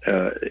that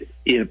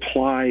it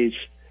applies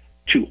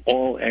to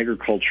all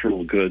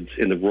agricultural goods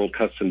in the World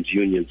Customs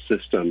Union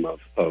system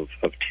of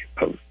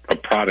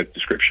product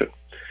description.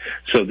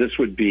 So this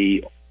would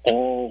be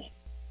all,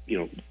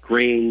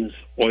 grains,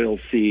 oil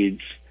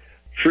seeds,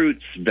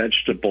 fruits,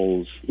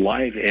 vegetables,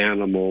 live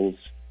animals,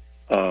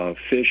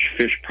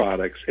 fish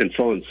products, and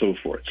so on and so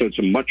forth. So it's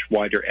a much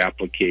wider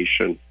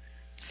application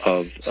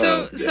of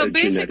so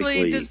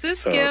basically, does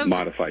this give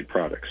modified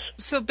products?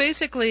 So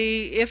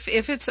basically, if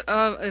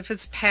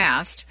it's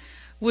passed,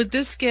 would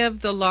this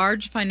give the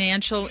large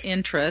financial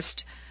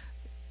interest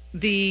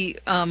the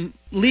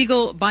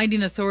legal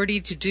binding authority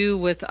to do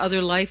with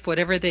other life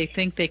whatever they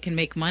think they can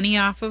make money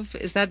off of?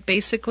 Is that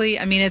basically?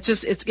 I mean, it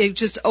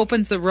just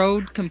opens the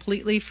road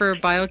completely for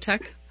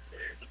biotech.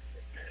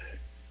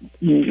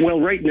 Well,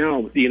 right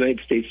now, the United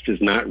States does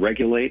not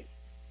regulate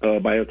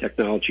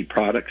biotechnology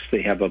products.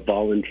 They have a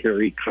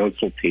voluntary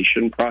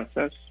consultation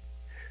process,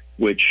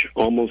 which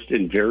almost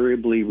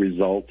invariably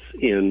results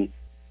in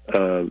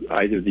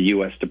either the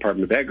U.S.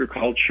 Department of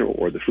Agriculture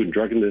or the Food and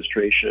Drug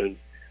Administration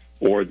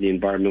or the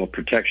Environmental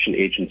Protection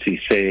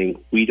Agency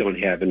saying, we don't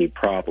have any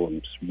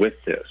problems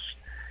with this.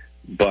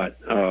 But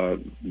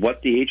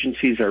what the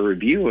agencies are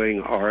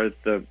reviewing are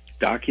the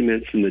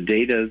documents and the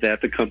data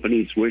that the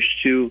companies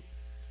wish to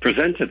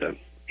present to them.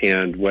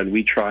 And when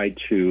we try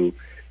to,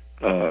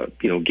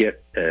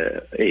 get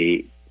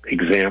a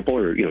example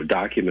or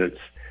documents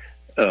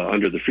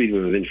under the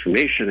Freedom of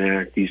Information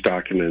Act, these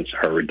documents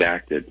are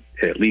redacted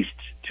at least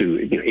to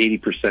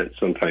 80%,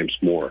 sometimes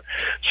more.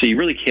 So you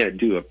really can't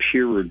do a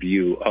peer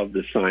review of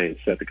the science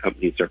that the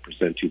companies are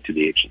presenting to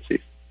the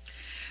agency.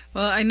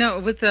 Well, I know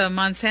with the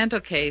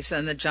Monsanto case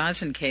and the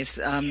Johnson case,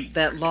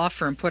 that law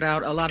firm put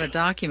out a lot of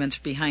documents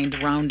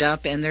behind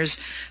Roundup, and there's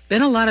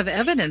been a lot of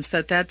evidence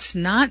that that's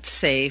not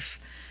safe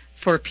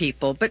for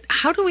people. But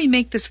how do we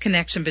make this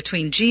connection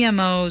between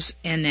GMOs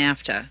and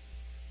NAFTA?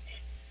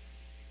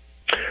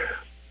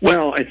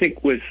 Well, I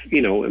think with,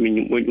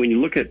 when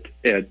you look at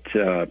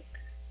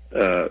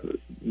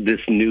this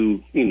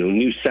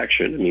new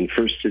section,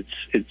 first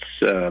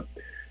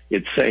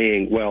it's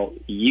saying, well,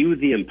 you,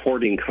 the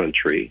importing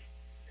country,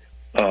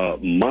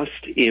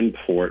 must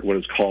import what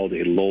is called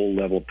a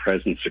low-level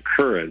presence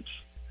occurrence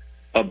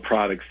of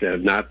products that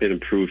have not been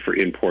approved for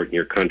import in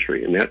your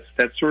country. And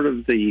that's sort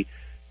of the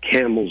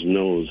camel's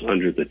nose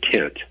under the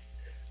tent,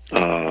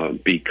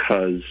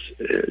 because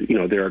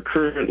there are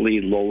currently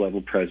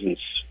low-level presence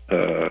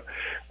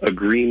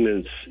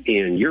agreements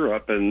in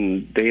Europe,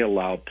 and they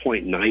allow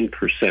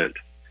 0.9%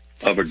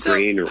 of a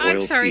grain or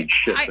oilseed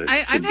shipment.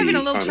 I'm having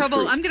a little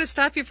trouble. I'm going to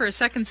stop you for a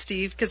second,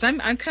 Steve, because I'm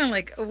kind of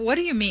like, what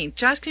do you mean?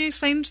 Josh, can you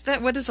explain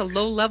that? What is a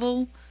low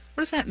level?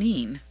 What does that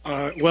mean?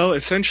 Well,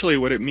 essentially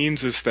what it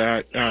means is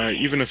that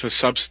even if a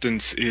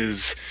substance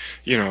is,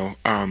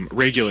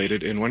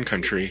 regulated in one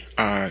country,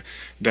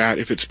 that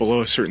if it's below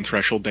a certain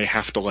threshold, they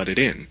have to let it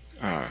in.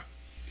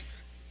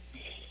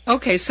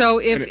 Okay, so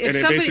if it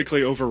somebody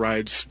basically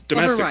overrides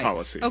domestic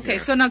policy. Okay, yeah.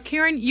 So now,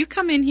 Karen, you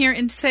come in here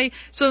and say,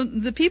 so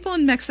the people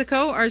in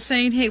Mexico are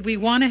saying, hey, we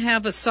want to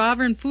have a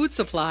sovereign food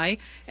supply,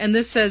 and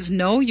this says,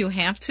 no, you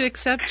have to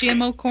accept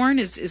GMO corn.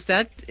 Is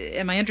that,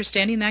 am I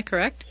understanding that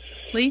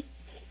correctly?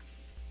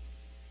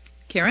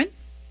 Karen?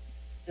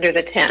 Under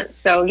the tent.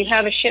 So you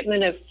have a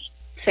shipment of,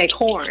 say,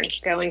 corn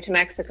going to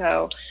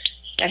Mexico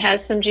that has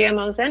some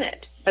GMOs in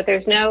it, but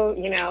there's no,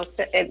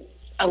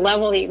 a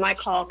level that you might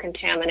call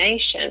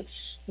contamination.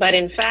 But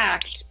in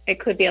fact, it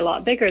could be a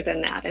lot bigger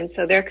than that. And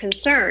so they're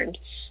concerned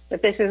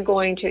that this is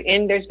going to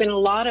end. There's been a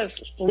lot of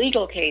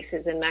legal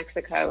cases in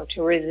Mexico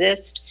to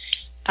resist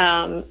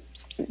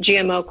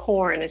GMO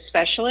corn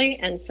especially,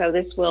 and so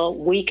this will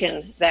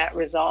weaken that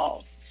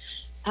resolve.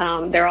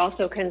 They're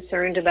also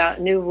concerned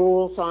about new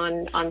rules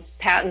on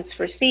patents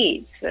for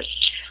seeds, that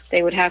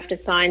they would have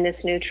to sign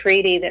this new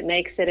treaty that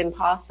makes it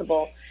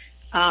impossible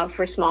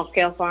for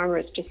small-scale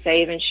farmers to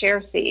save and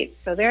share seeds.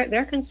 So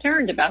they're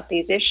concerned about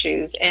these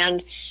issues,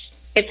 and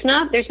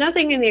there's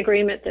nothing in the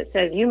agreement that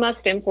says you must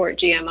import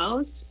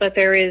GMOs, but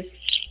there is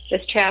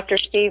this chapter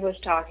Steve was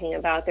talking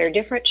about. There are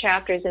different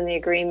chapters in the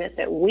agreement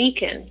that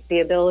weaken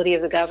the ability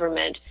of the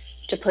government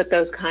to put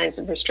those kinds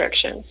of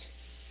restrictions.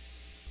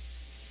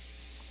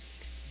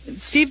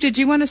 Steve, did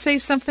you want to say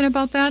something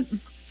about that?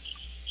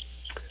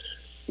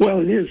 Well,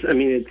 it is.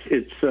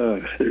 It's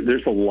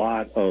there's a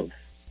lot of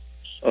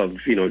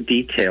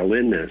detail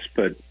in this,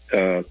 but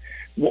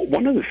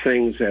one of the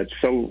things that's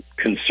so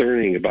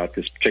concerning about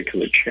this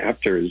particular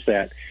chapter is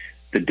that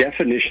the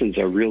definitions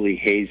are really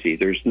hazy.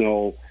 There's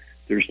no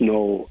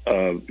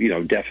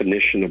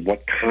definition of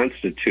what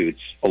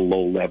constitutes a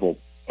low-level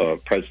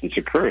presence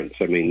occurrence.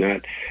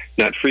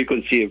 Not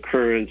frequency of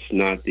occurrence,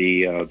 not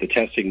the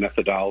testing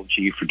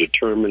methodology for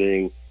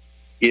determining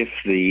if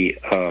the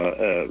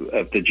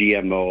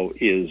GMO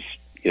is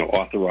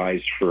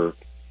authorized for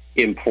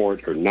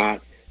import or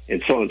not,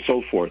 and so on and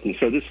so forth. And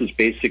so this is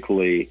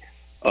basically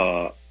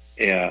a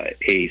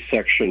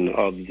section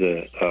of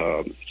the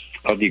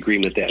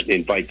agreement that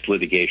invites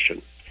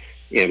litigation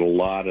in a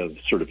lot of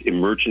sort of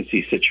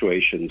emergency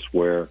situations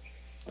where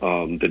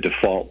the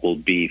default will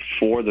be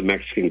for the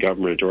Mexican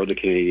government or the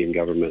Canadian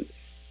government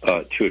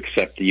to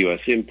accept the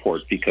U.S.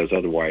 import, because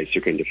otherwise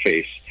they're going to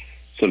face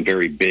some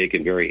very big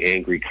and very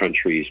angry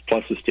countries,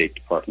 plus the State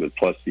Department,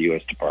 plus the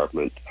U.S.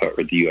 Department, or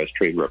the U.S.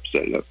 Trade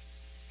Representative.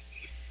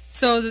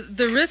 So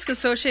the risk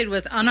associated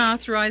with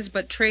unauthorized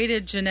but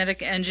traded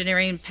genetic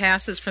engineering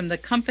passes from the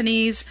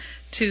companies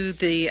to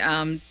the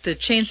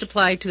chain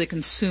supply to the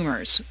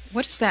consumers.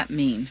 What does that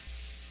mean?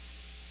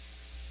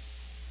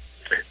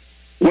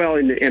 Well,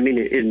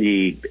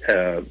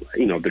 the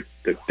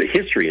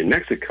history in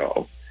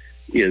Mexico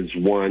is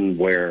one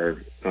where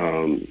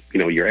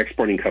your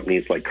exporting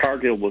companies like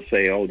Cargill will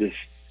say, "Oh,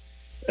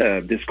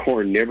 this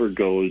corn never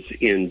goes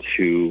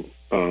into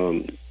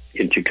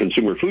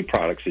consumer food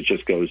products. It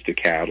just goes to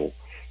cattle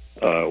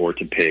or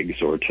to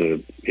pigs or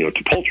to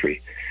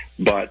poultry."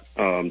 But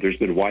there's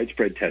been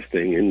widespread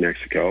testing in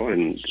Mexico,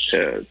 and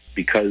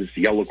because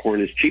yellow corn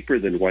is cheaper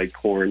than white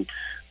corn,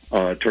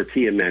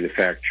 tortilla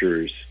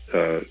manufacturers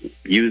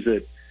use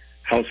it.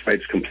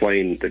 Housewives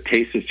complain the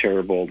taste is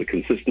terrible, the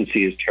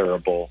consistency is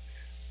terrible,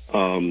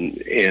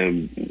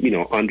 and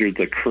under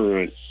the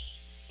current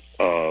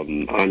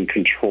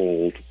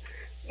uncontrolled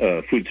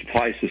food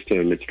supply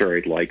system, it's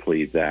very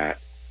likely that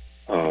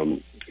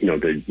the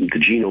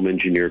genome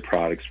engineered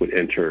products would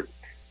enter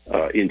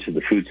into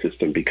the food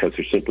system because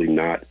there's simply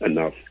not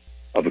enough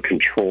of a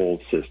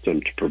control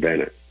system to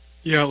prevent it.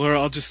 Yeah, Laura,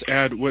 I'll just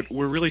add what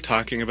we're really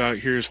talking about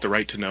here is the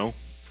right to know.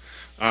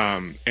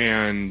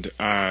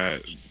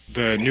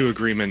 The new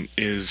agreement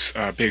is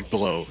a big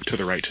blow to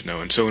the right to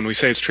know. And so when we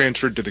say it's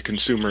transferred to the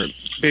consumer,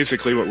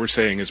 basically what we're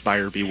saying is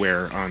buyer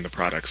beware on the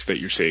products that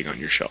you're seeing on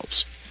your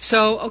shelves.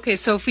 So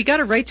if we got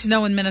a right to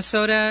know in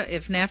Minnesota,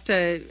 if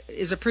NAFTA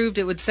is approved,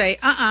 it would say,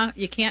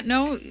 you can't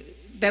know.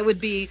 That would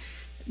be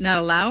not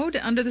allowed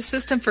under the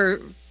system for...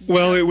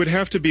 Well, it would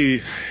have to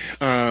be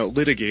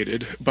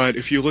litigated, but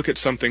if you look at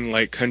something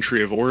like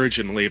country of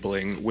origin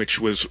labeling, which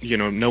was,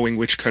 knowing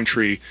which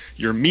country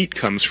your meat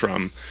comes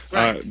from,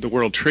 right. The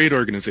World Trade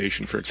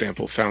Organization, for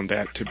example, found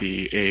that to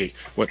be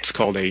what's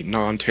called a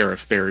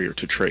non-tariff barrier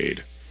to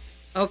trade.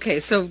 Okay,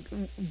 so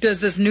does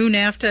this new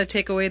NAFTA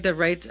take away the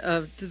right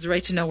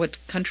to know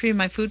what country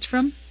my food's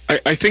from?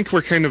 I think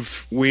we're kind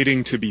of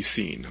waiting to be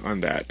seen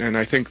on that, and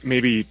I think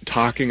maybe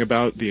talking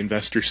about the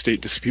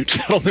investor-state dispute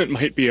settlement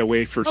might be a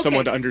way for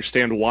someone to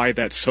understand why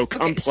that's so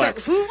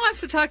complex. So who wants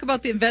to talk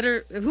about the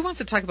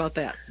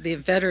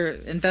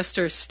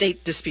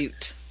investor-state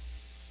dispute?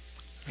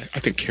 I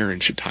think Karen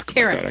should talk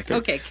about that. I think.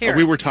 Okay, Karen.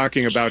 We were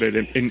talking about it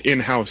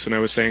in-house, and I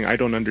was saying I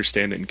don't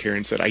understand it, and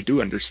Karen said I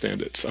do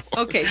understand it. So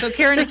okay, so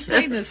Karen,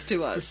 explain this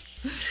to us.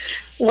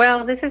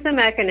 Well, this is a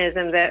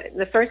mechanism that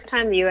the first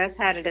time the U.S.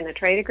 had it in a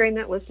trade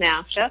agreement was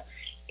NAFTA.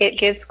 It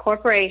gives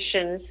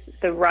corporations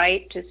the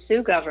right to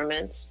sue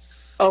governments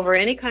over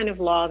any kind of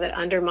law that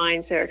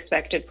undermines their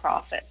expected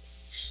profits.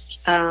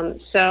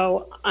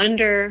 So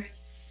under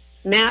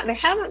there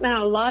haven't been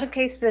a lot of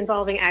cases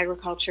involving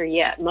agriculture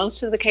yet.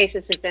 Most of the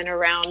cases have been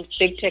around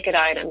big-ticket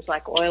items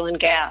like oil and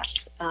gas,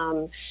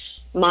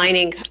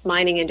 mining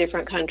in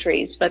different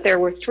countries. But there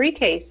were 3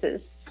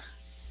 cases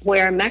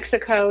where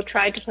Mexico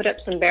tried to put up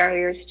some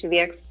barriers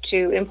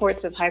to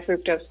imports of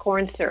high-fructose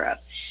corn syrup.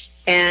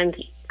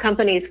 And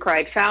companies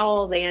cried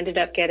foul. They ended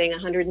up getting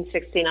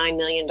 $169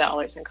 million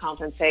in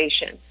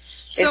compensation.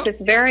 It's this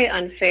very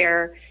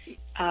unfair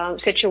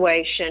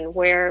situation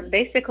where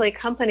basically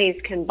companies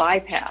can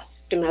bypass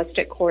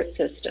domestic court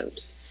systems.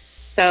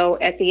 So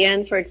at the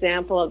end, for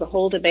example, of the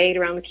whole debate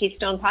around the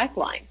Keystone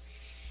Pipeline,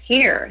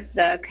 here,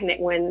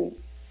 when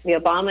the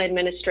Obama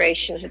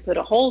administration had put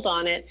a hold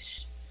on it,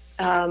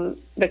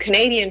 the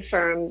Canadian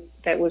firm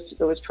that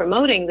was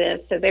promoting this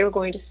said they were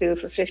going to sue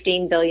for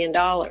 $15 billion.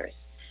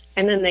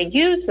 And then they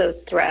use those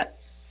threats.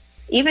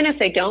 Even if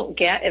they don't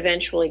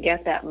eventually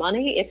get that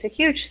money, it's a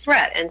huge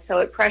threat. And so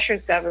it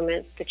pressures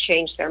governments to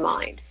change their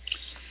mind.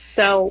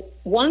 So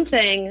one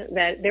thing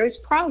that there's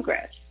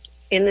progress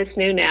in this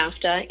new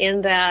NAFTA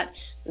in that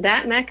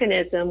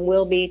mechanism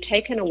will be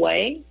taken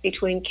away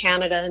between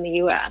Canada and the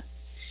U.S.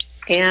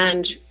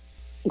 and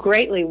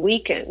greatly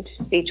weakened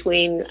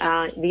between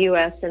the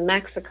U.S. and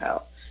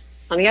Mexico.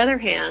 On the other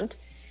hand,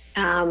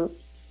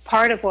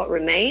 part of what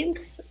remains,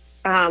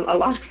 a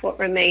lot of what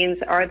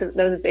remains are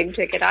those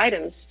big-ticket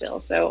items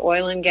still. So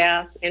oil and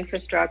gas,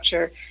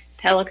 infrastructure,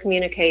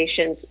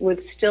 telecommunications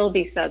would still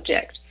be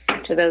subject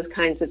to those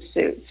kinds of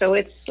suits. So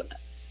it's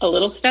a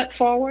little step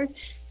forward.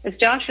 As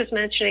Josh was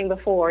mentioning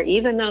before,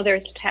 even though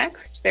there's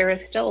text, there is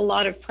still a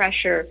lot of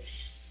pressure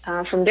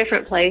from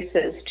different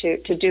places to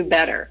do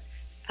better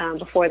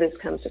before this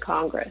comes to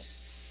Congress.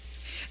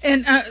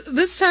 And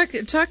let's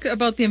talk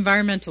about the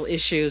environmental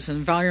issues and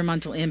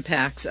environmental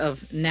impacts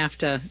of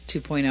NAFTA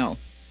 2.0.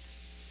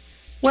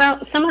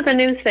 Well, some of the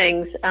new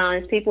things,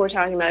 as people were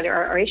talking about,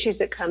 are issues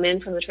that come in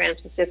from the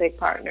Trans-Pacific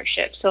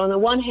Partnership. So on the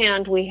one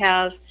hand, we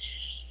have,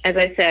 as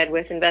I said,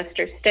 with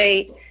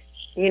investor-state,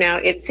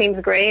 it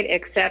seems great,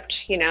 except,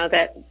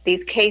 that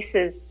these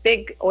cases,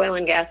 big oil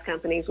and gas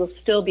companies will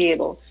still be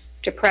able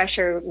to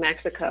pressure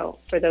Mexico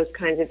for those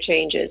kinds of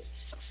changes.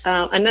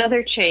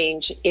 Another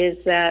change is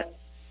that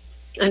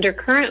under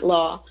current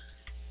law,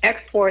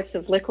 exports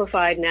of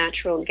liquefied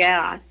natural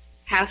gas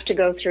have to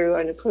go through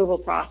an approval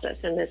process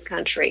in this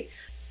country.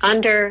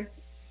 Under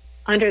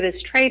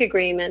this trade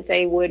agreement,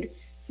 they would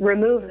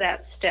remove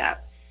that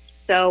step.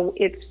 So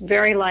it's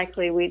very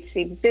likely we'd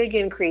see big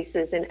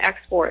increases in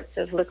exports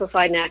of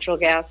liquefied natural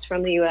gas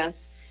from the U.S.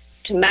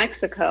 to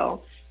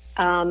Mexico,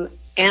 and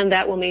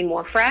that will mean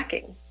more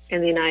fracking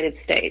in the United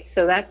States.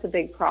 So that's a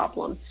big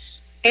problem.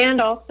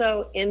 And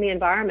also in the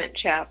environment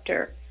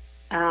chapter,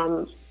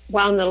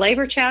 while in the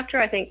labor chapter,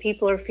 I think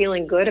people are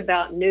feeling good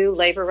about new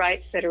labor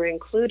rights that are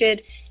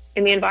included.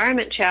 In the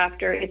environment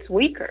chapter, it's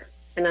weaker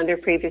than under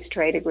previous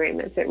trade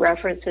agreements. It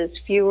references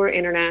fewer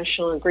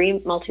international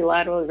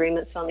multilateral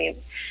agreements on the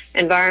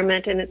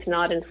environment, and it's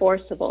not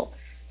enforceable.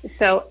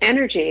 So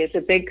energy is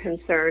a big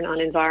concern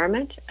on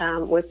environment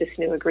with this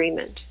new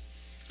agreement.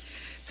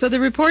 So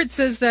the report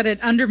says that it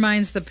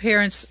undermines the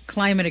Paris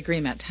Climate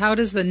Agreement. How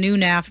does the new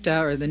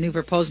NAFTA or the new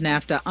proposed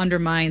NAFTA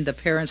undermine the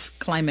Paris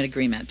Climate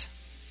Agreement?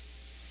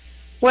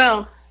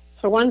 Well,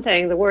 for one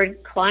thing, the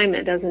word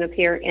climate doesn't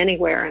appear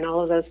anywhere in all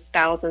of those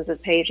thousands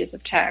of pages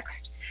of text.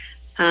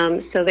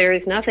 So there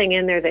is nothing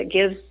in there that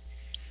gives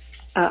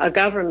a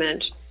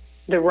government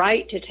the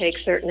right to take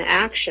certain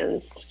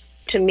actions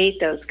to meet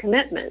those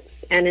commitments.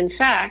 And in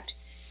fact,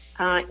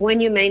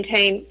 when you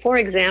maintain, for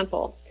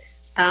example,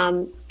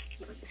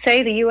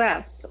 say the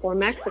U.S. or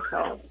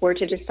Mexico were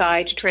to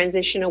decide to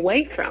transition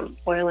away from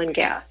oil and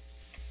gas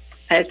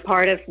as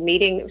part of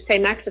meeting, say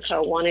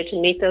Mexico wanted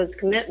to meet those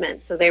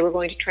commitments, so they were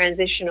going to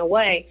transition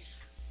away,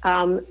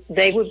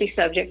 they would be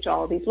subject to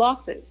all these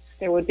lawsuits.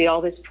 There would be all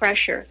this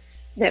pressure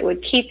that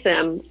would keep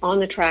them on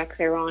the track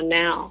they're on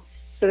now.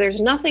 So there's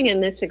nothing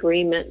in this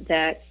agreement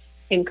that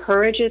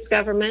encourages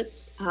governments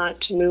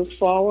to move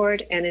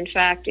forward, and in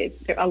fact,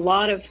 a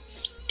lot of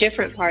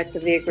different parts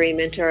of the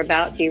agreement are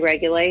about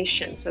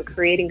deregulation, so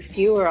creating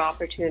fewer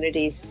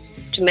opportunities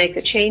to make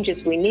the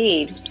changes we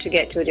need to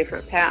get to a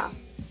different path.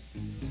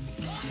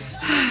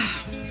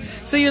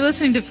 So you're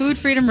listening to Food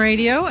Freedom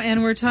Radio,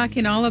 and we're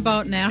talking all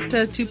about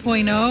NAFTA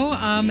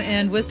 2.0.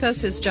 And with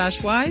us is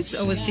Josh Wise,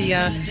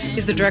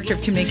 he's the Director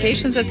of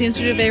Communications at the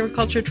Institute of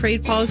Agriculture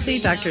Trade Policy,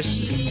 Dr.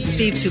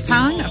 Steve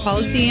Suppan, a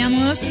policy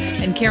analyst,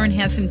 and Karen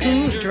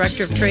Hansen-Kuhn,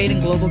 Director of Trade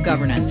and Global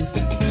Governance.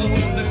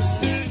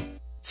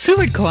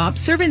 Seward Co-op,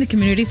 serving the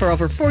community for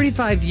over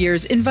 45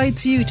 years,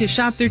 invites you to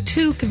shop their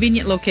 2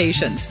 convenient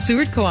locations.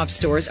 Seward Co-op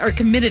stores are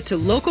committed to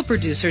local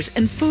producers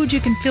and food you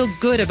can feel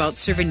good about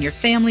serving your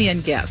family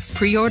and guests.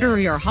 Pre-order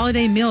your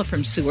holiday meal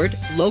from Seward.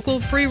 Local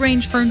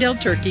free-range Ferndale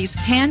turkeys,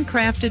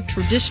 handcrafted,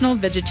 traditional,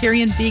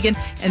 vegetarian, vegan,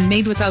 and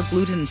made without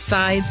gluten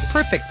sides.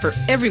 Perfect for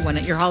everyone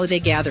at your holiday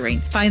gathering.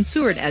 Find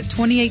Seward at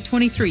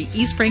 2823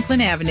 East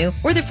Franklin Avenue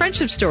or the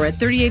Friendship Store at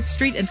 38th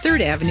Street and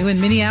 3rd Avenue in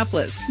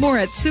Minneapolis. More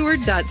at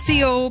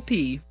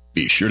seward.coop.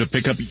 Be sure to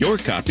pick up your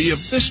copy of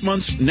this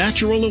month's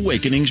Natural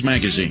Awakenings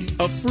magazine,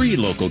 a free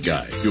local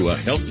guide to a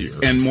healthier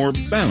and more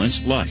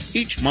balanced life.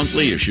 Each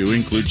monthly issue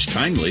includes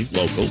timely,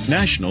 local,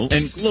 national,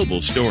 and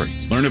global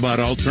stories. Learn about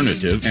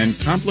alternative and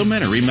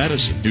complementary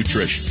medicine,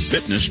 nutrition,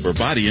 fitness for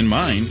body and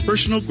mind,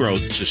 personal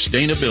growth,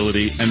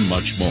 sustainability, and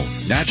much more.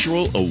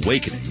 Natural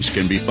Awakenings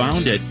can be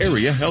found at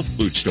area health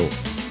food stores,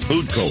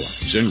 food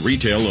co-ops, and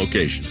retail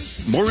locations.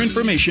 More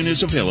information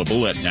is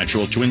available at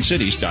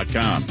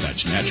naturaltwincities.com.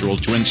 That's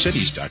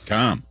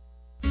naturaltwincities.com.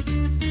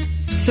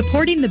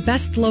 Supporting the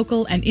best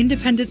local and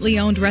independently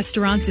owned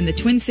restaurants in the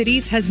Twin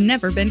Cities has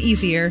never been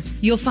easier.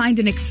 You'll find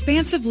an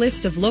expansive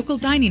list of local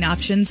dining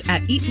options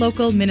at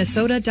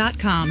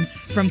eatlocalminnesota.com,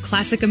 from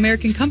classic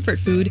American comfort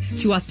food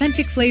to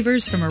authentic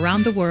flavors from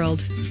around the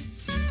world.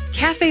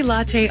 Cafe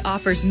Latte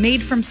offers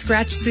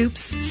made-from-scratch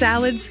soups,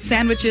 salads,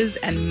 sandwiches,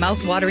 and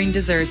mouth-watering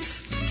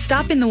desserts.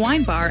 Stop in the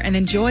wine bar and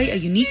enjoy a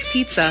unique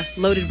pizza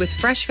loaded with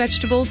fresh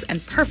vegetables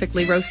and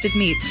perfectly roasted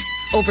meats.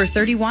 Over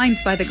 30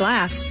 wines by the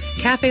glass,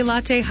 Cafe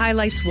Latte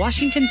highlights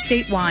Washington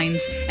State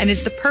wines and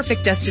is the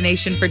perfect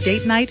destination for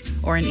date night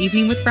or an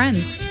evening with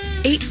friends.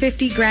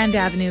 850 Grand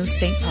Avenue,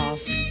 St. Paul.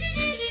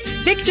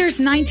 Victor's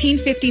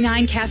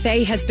 1959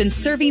 Cafe has been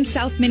serving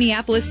South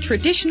Minneapolis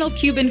traditional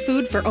Cuban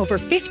food for over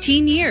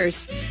 15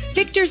 years.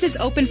 Victor's is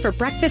open for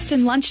breakfast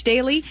and lunch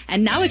daily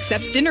and now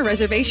accepts dinner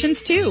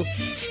reservations too.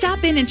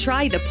 Stop in and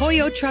try the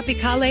Pollo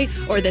Tropicale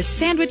or the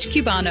Sandwich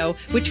Cubano,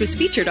 which was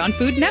featured on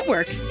Food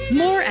Network.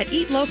 More at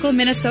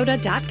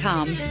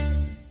eatlocalminnesota.com.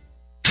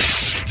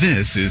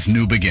 This is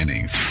New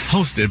Beginnings,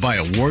 hosted by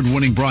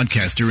award-winning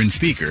broadcaster and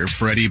speaker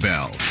Freddie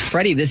Bell.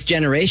 Freddie, this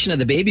generation of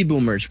the baby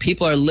boomers,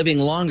 people are living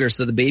longer,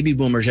 so the baby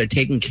boomers are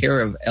taking care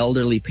of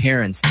elderly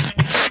parents.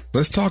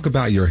 Let's talk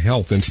about your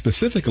health, and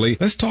specifically,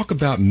 let's talk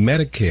about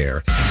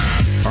Medicare.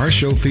 Our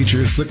show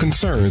features the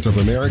concerns of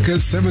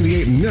America's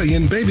 78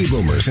 million baby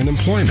boomers in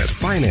employment,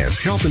 finance,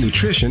 health and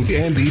nutrition,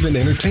 and even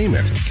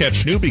entertainment.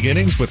 Catch New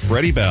Beginnings with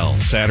Freddie Bell,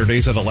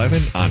 Saturdays at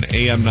 11 on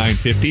AM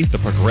 950, the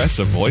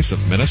progressive voice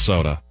of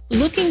Minnesota.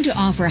 Looking to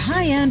offer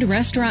high-end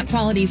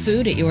restaurant-quality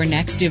food at your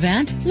next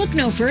event? Look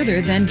no further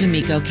than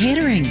D'Amico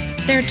Catering.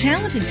 Their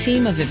talented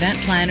team of event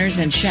planners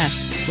and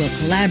chefs will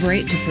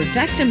collaborate to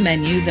perfect a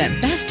menu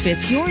that best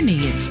fits your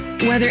needs.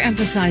 Whether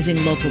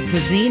emphasizing local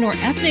cuisine or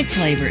ethnic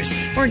flavors,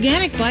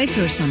 organic bites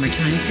or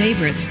summertime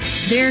favorites,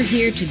 they're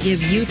here to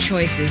give you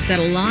choices that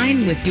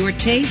align with your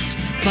taste,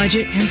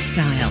 budget, and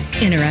style.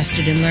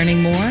 Interested in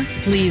learning more?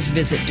 Please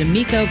visit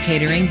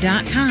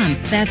D'AmicoCatering.com.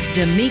 That's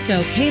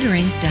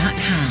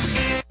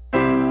D'AmicoCatering.com.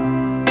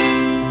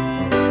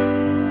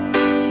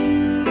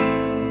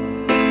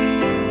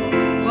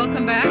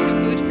 Welcome back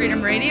to Food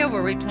Freedom Radio,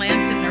 where we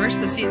plant and nourish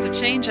the seeds of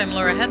change. I'm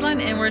Laura Hedlund,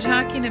 and we're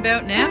talking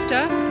about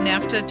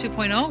NAFTA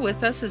 2.0.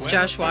 With us is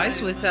Josh Wise.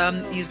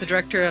 He's the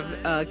Director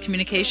of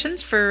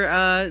Communications for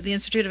the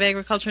Institute of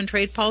Agriculture and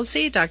Trade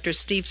Policy, Dr.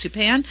 Steve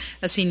Suppan,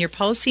 a Senior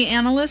Policy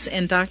Analyst,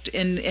 and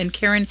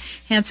Karen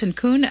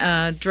Hansen-Kuhn,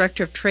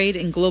 Director of Trade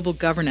and Global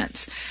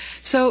Governance.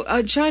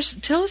 So, Josh,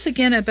 tell us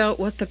again about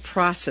what the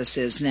process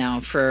is now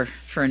for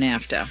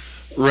NAFTA.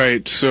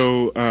 Right.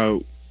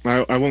 So,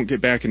 I won't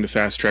get back into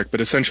fast track, but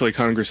essentially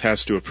Congress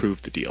has to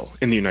approve the deal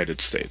in the United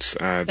States.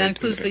 That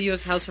includes the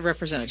U.S. House of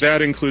Representatives.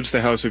 That includes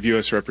the House of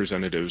U.S.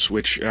 Representatives,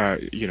 which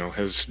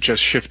has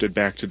just shifted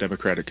back to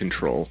Democratic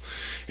control.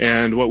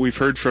 And what we've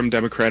heard from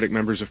Democratic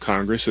members of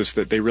Congress is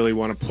that they really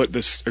want to put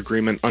this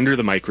agreement under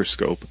the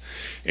microscope,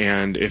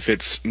 and if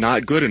it's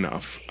not good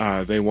enough,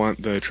 they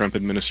want the Trump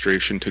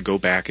administration to go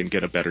back and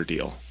get a better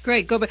deal.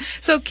 Great, go back.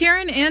 So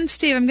Karen and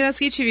Steve, I'm going to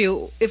ask each of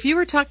you, if you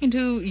were talking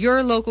to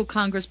your local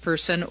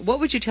congressperson, what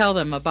would you tell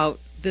them about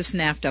this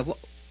NAFTA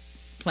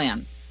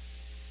plan?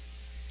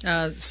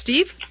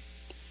 Steve?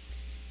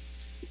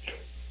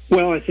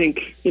 Well, I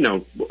think,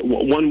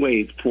 one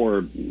way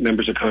for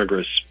members of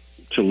Congress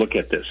to look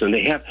at this, and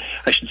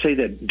I should say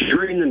that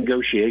during the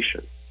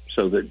negotiation,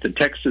 so that the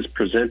text is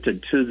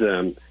presented to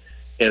them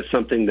as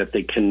something that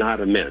they cannot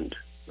amend.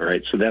 All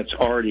right, so that's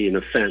already an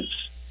offense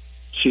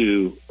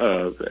to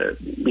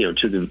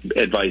the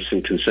advice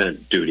and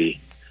consent duty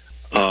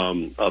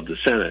of the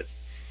Senate,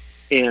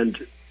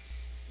 and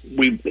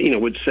we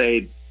would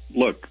say,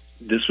 look,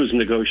 this was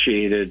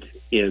negotiated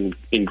in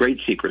great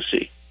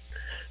secrecy,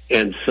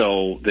 and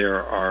so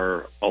there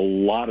are a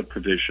lot of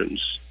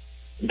provisions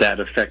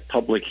that affect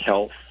public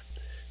health,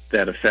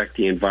 that affect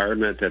the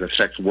environment, that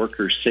affect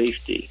worker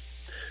safety,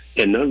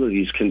 and none of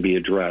these can be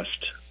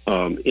addressed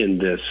in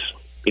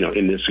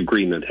this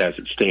agreement as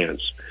it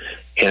stands.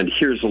 And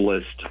here's a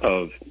list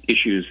of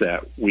issues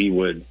that we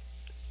would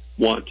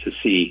want to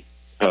see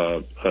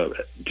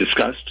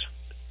discussed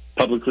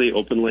publicly,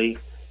 openly,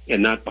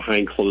 and not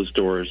behind closed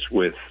doors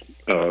with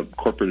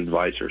corporate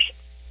advisors.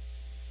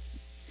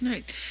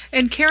 Right.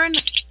 And Karen,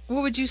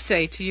 what would you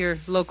say to your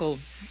local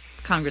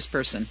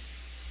congressperson?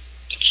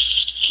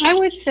 I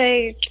would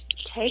say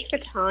take the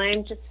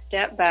time to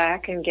step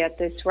back and get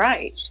this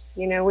right.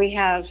 We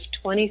have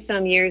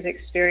 20-some years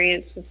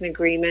experience with an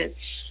agreement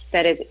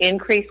that has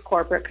increased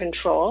corporate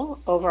control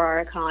over our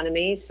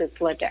economies. It's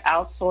led to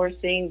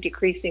outsourcing,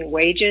 decreasing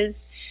wages.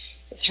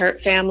 It's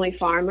hurt family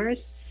farmers.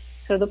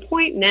 So the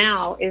point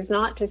now is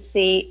not to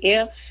see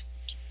if,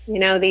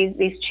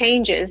 these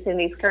changes in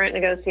these current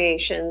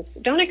negotiations,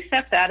 don't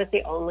accept that as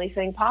the only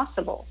thing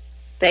possible.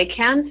 They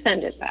can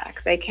send it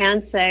back. They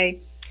can say,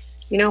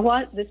 you know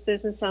what, this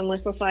business on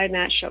liquefied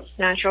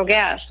natural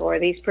gas or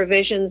these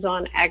provisions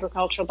on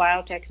agricultural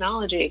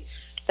biotechnology,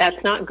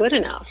 that's not good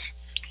enough.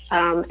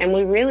 And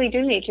we really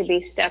do need to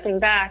be stepping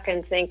back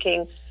and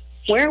thinking,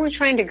 where are we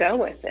trying to go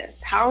with this?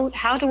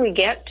 How do we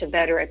get to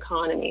better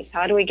economies?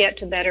 How do we get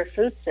to better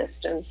food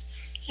systems?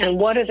 And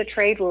what are the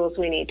trade rules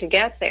we need to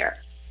get there?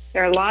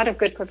 There are a lot of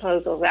good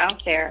proposals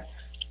out there,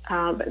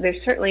 but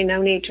there's certainly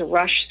no need to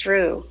rush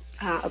through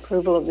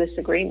approval of this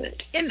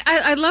agreement. And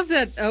I love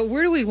that.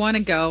 Where do we want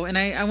to go? And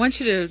I want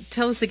you to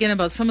tell us again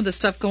about some of the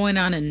stuff going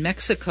on in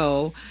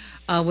Mexico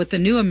with the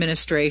new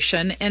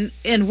administration.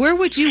 And where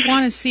would you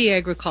want to see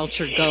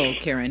agriculture go,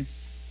 Karen?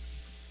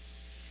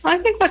 Well,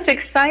 I think what's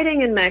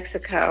exciting in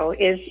Mexico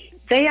is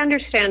they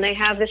understand they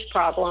have this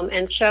problem,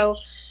 and so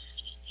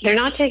they're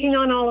not taking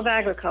on all of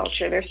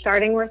agriculture. They're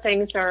starting where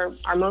things are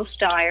most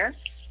dire.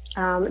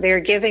 They're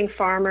giving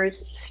farmers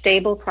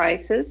stable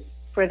prices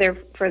for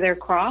their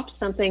crops,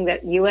 something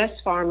that U.S.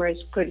 farmers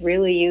could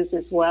really use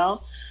as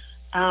well.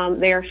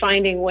 They are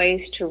finding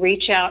ways to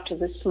reach out to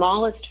the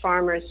smallest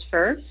farmers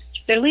first.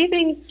 They're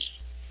leaving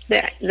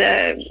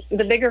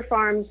the bigger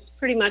farms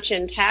pretty much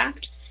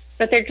intact,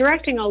 but they're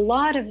directing a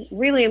lot of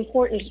really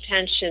important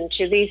attention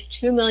to these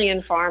 2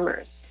 million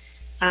farmers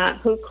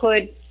who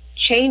could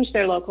change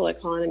their local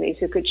economies,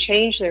 who could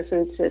change their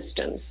food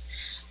systems.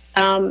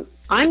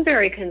 I'm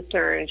very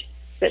concerned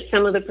that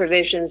some of the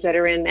provisions that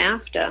are in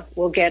NAFTA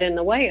will get in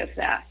the way of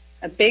that.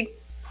 A big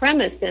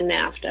premise in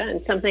NAFTA,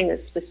 and something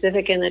that's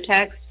specific in the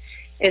text,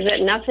 is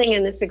that nothing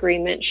in this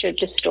agreement should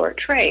distort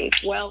trade.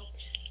 Well,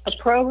 a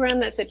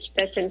program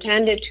that's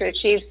intended to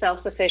achieve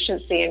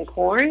self-sufficiency in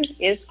corn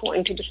is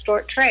going to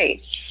distort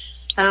trade.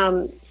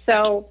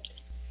 So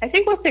I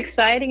think what's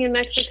exciting in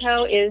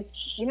Mexico is,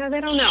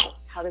 they don't know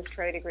how this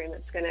trade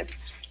agreement's going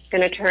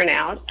to turn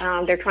out.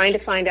 They're trying to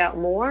find out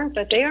more,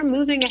 but they are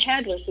moving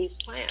ahead with these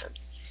plans.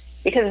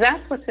 Because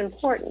that's what's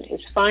important,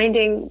 is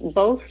finding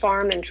both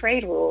farm and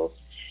trade rules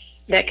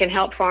that can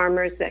help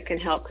farmers, that can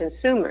help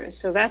consumers.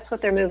 So that's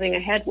what they're moving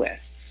ahead with.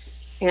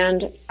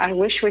 And I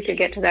wish we could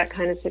get to that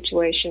kind of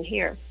situation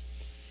here.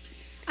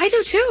 I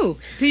do too.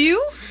 Do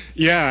you?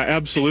 Yeah,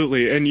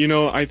 absolutely. And,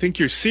 I think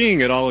you're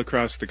seeing it all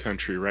across the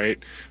country, right?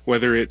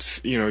 Whether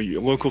it's,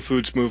 local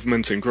foods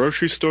movements in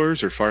grocery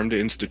stores or farm to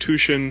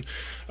institution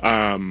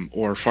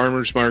or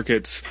farmers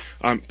markets.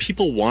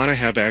 People want to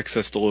have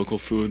access to local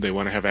food. They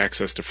want to have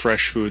access to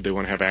fresh food. They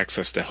want to have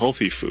access to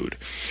healthy food.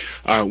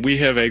 We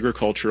have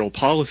agricultural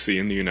policy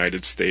in the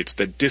United States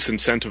that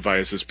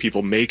disincentivizes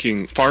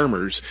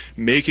farmers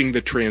making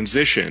the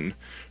transition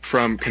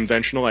from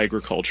conventional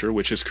agriculture,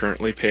 which is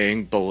currently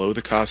paying below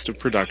the cost of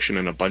production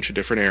in a bunch of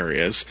different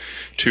areas,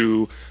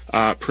 to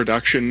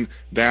production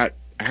that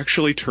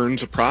actually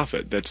turns a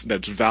profit,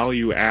 that's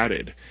value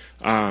added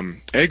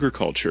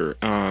agriculture,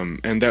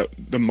 and that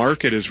the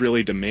market is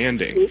really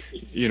demanding,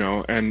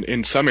 and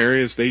in some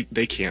areas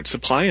they can't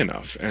supply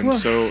enough. And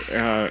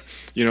so,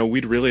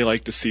 we'd really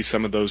like to see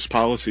some of those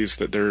policies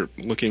that they're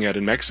looking at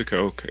in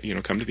Mexico,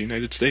 come to the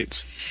United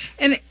States.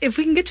 And if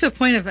we can get to a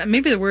point of,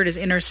 maybe the word is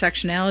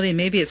intersectionality,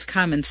 maybe it's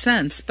common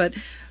sense, but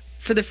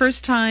for the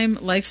first time,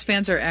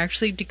 lifespans are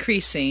actually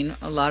decreasing.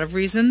 A lot of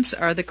reasons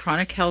are the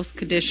chronic health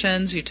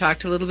conditions. You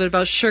talked a little bit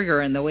about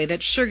sugar and the way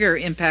that sugar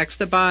impacts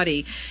the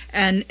body.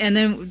 And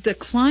then the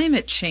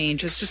climate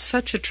change is just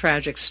such a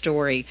tragic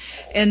story.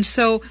 And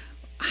so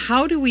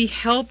how do we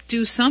help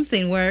do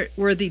something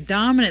where the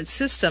dominant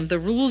system, the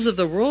rules of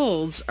the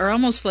roads, are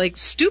almost like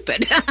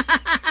stupid,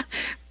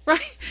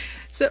 right?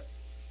 So,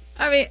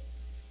 I mean,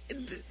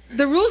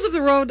 the rules of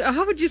the road.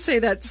 How would you say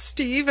that,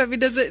 Steve? I mean,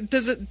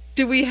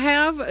 do we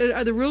have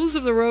are the rules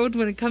of the road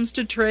when it comes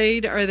to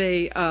trade? Are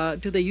they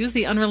do they use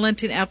the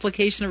unrelenting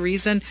application of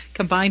reason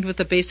combined with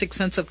the basic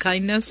sense of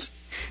kindness?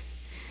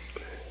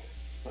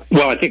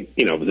 Well, I think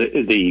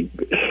it's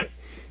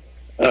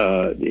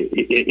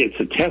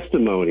a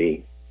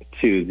testimony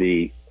to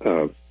the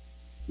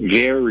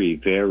very,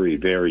 very,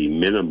 very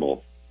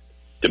minimal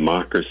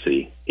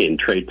democracy in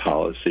trade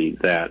policy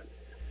that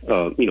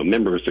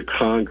members of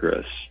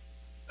Congress,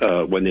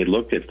 when they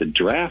looked at the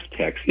draft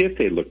text, if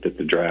they looked at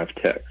the draft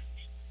text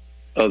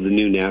of the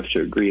new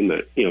NAFTA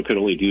agreement, could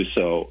only do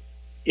so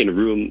in a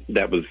room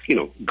that was,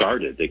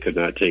 guarded. They could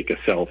not take a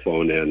cell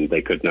phone and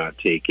they could not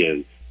take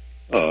in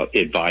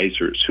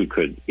advisors who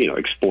could,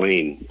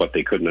 explain what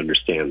they couldn't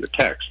understand the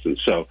text. And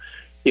so,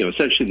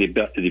 essentially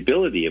the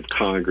ability of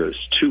Congress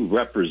to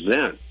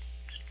represent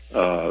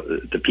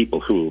the people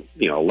who,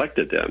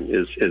 elected them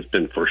has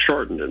been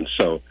foreshortened. And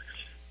so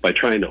by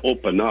trying to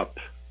open up,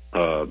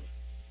 the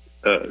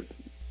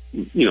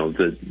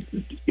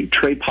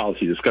trade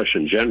policy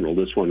discussion in general,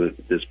 this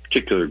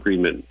particular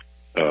agreement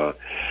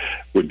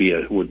would be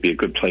a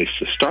good place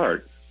to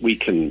start. We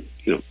can,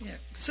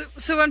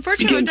 So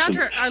unfortunately,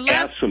 Doctor,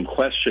 ask some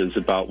questions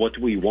about what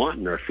do we want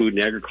in our food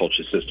and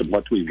agriculture system,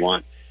 what do we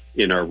want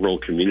in our rural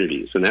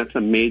communities, and that's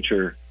a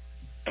major,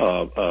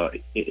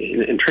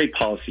 in trade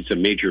policy, it's a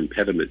major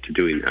impediment to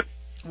doing that.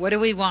 What do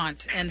we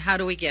want, and how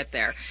do we get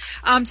there?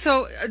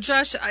 So,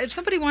 Josh, if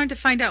somebody wanted to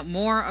find out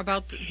more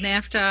about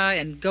NAFTA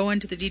and go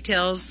into the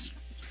details,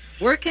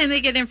 where can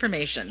they get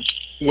information?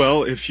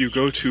 Well, if you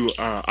go to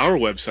our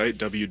website,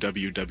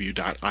 www.iatp.org,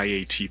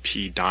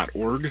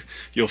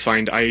 you'll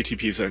find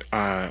IATP's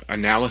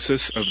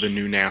analysis of the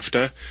new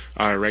NAFTA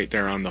right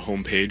there on the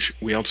homepage.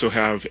 We also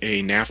have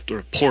a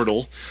NAFTA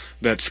portal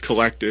that's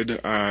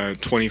collected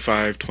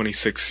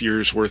 26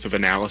 years worth of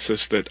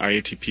analysis that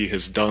IATP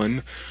has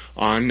done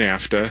on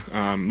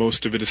NAFTA.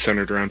 Most of it is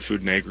centered around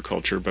food and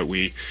agriculture, but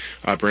we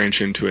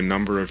branch into a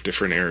number of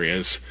different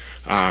areas.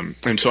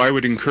 And so I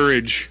would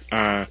encourage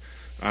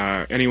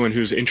anyone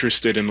who's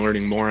interested in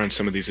learning more on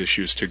some of these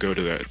issues to go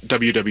to the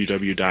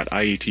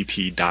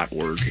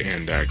www.iatp.org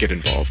and get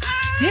involved.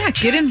 Yeah,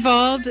 get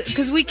involved,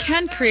 because we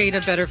can create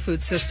a better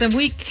food system.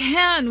 We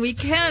can.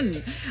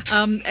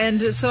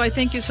 And so I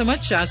thank you so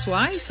much, Josh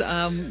Wise,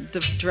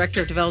 the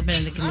Director of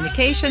Development and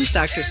Communications,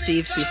 Dr.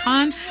 Steve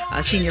Suhan,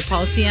 Senior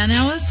Policy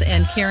Analyst,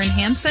 and Karen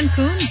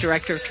Hansen-Kuhn,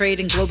 Director of Trade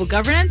and Global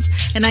Governance.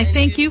 And I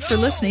thank you for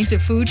listening to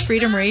Food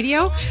Freedom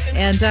Radio,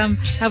 and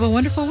have a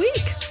wonderful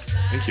week.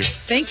 Thank you.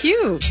 Thank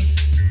you.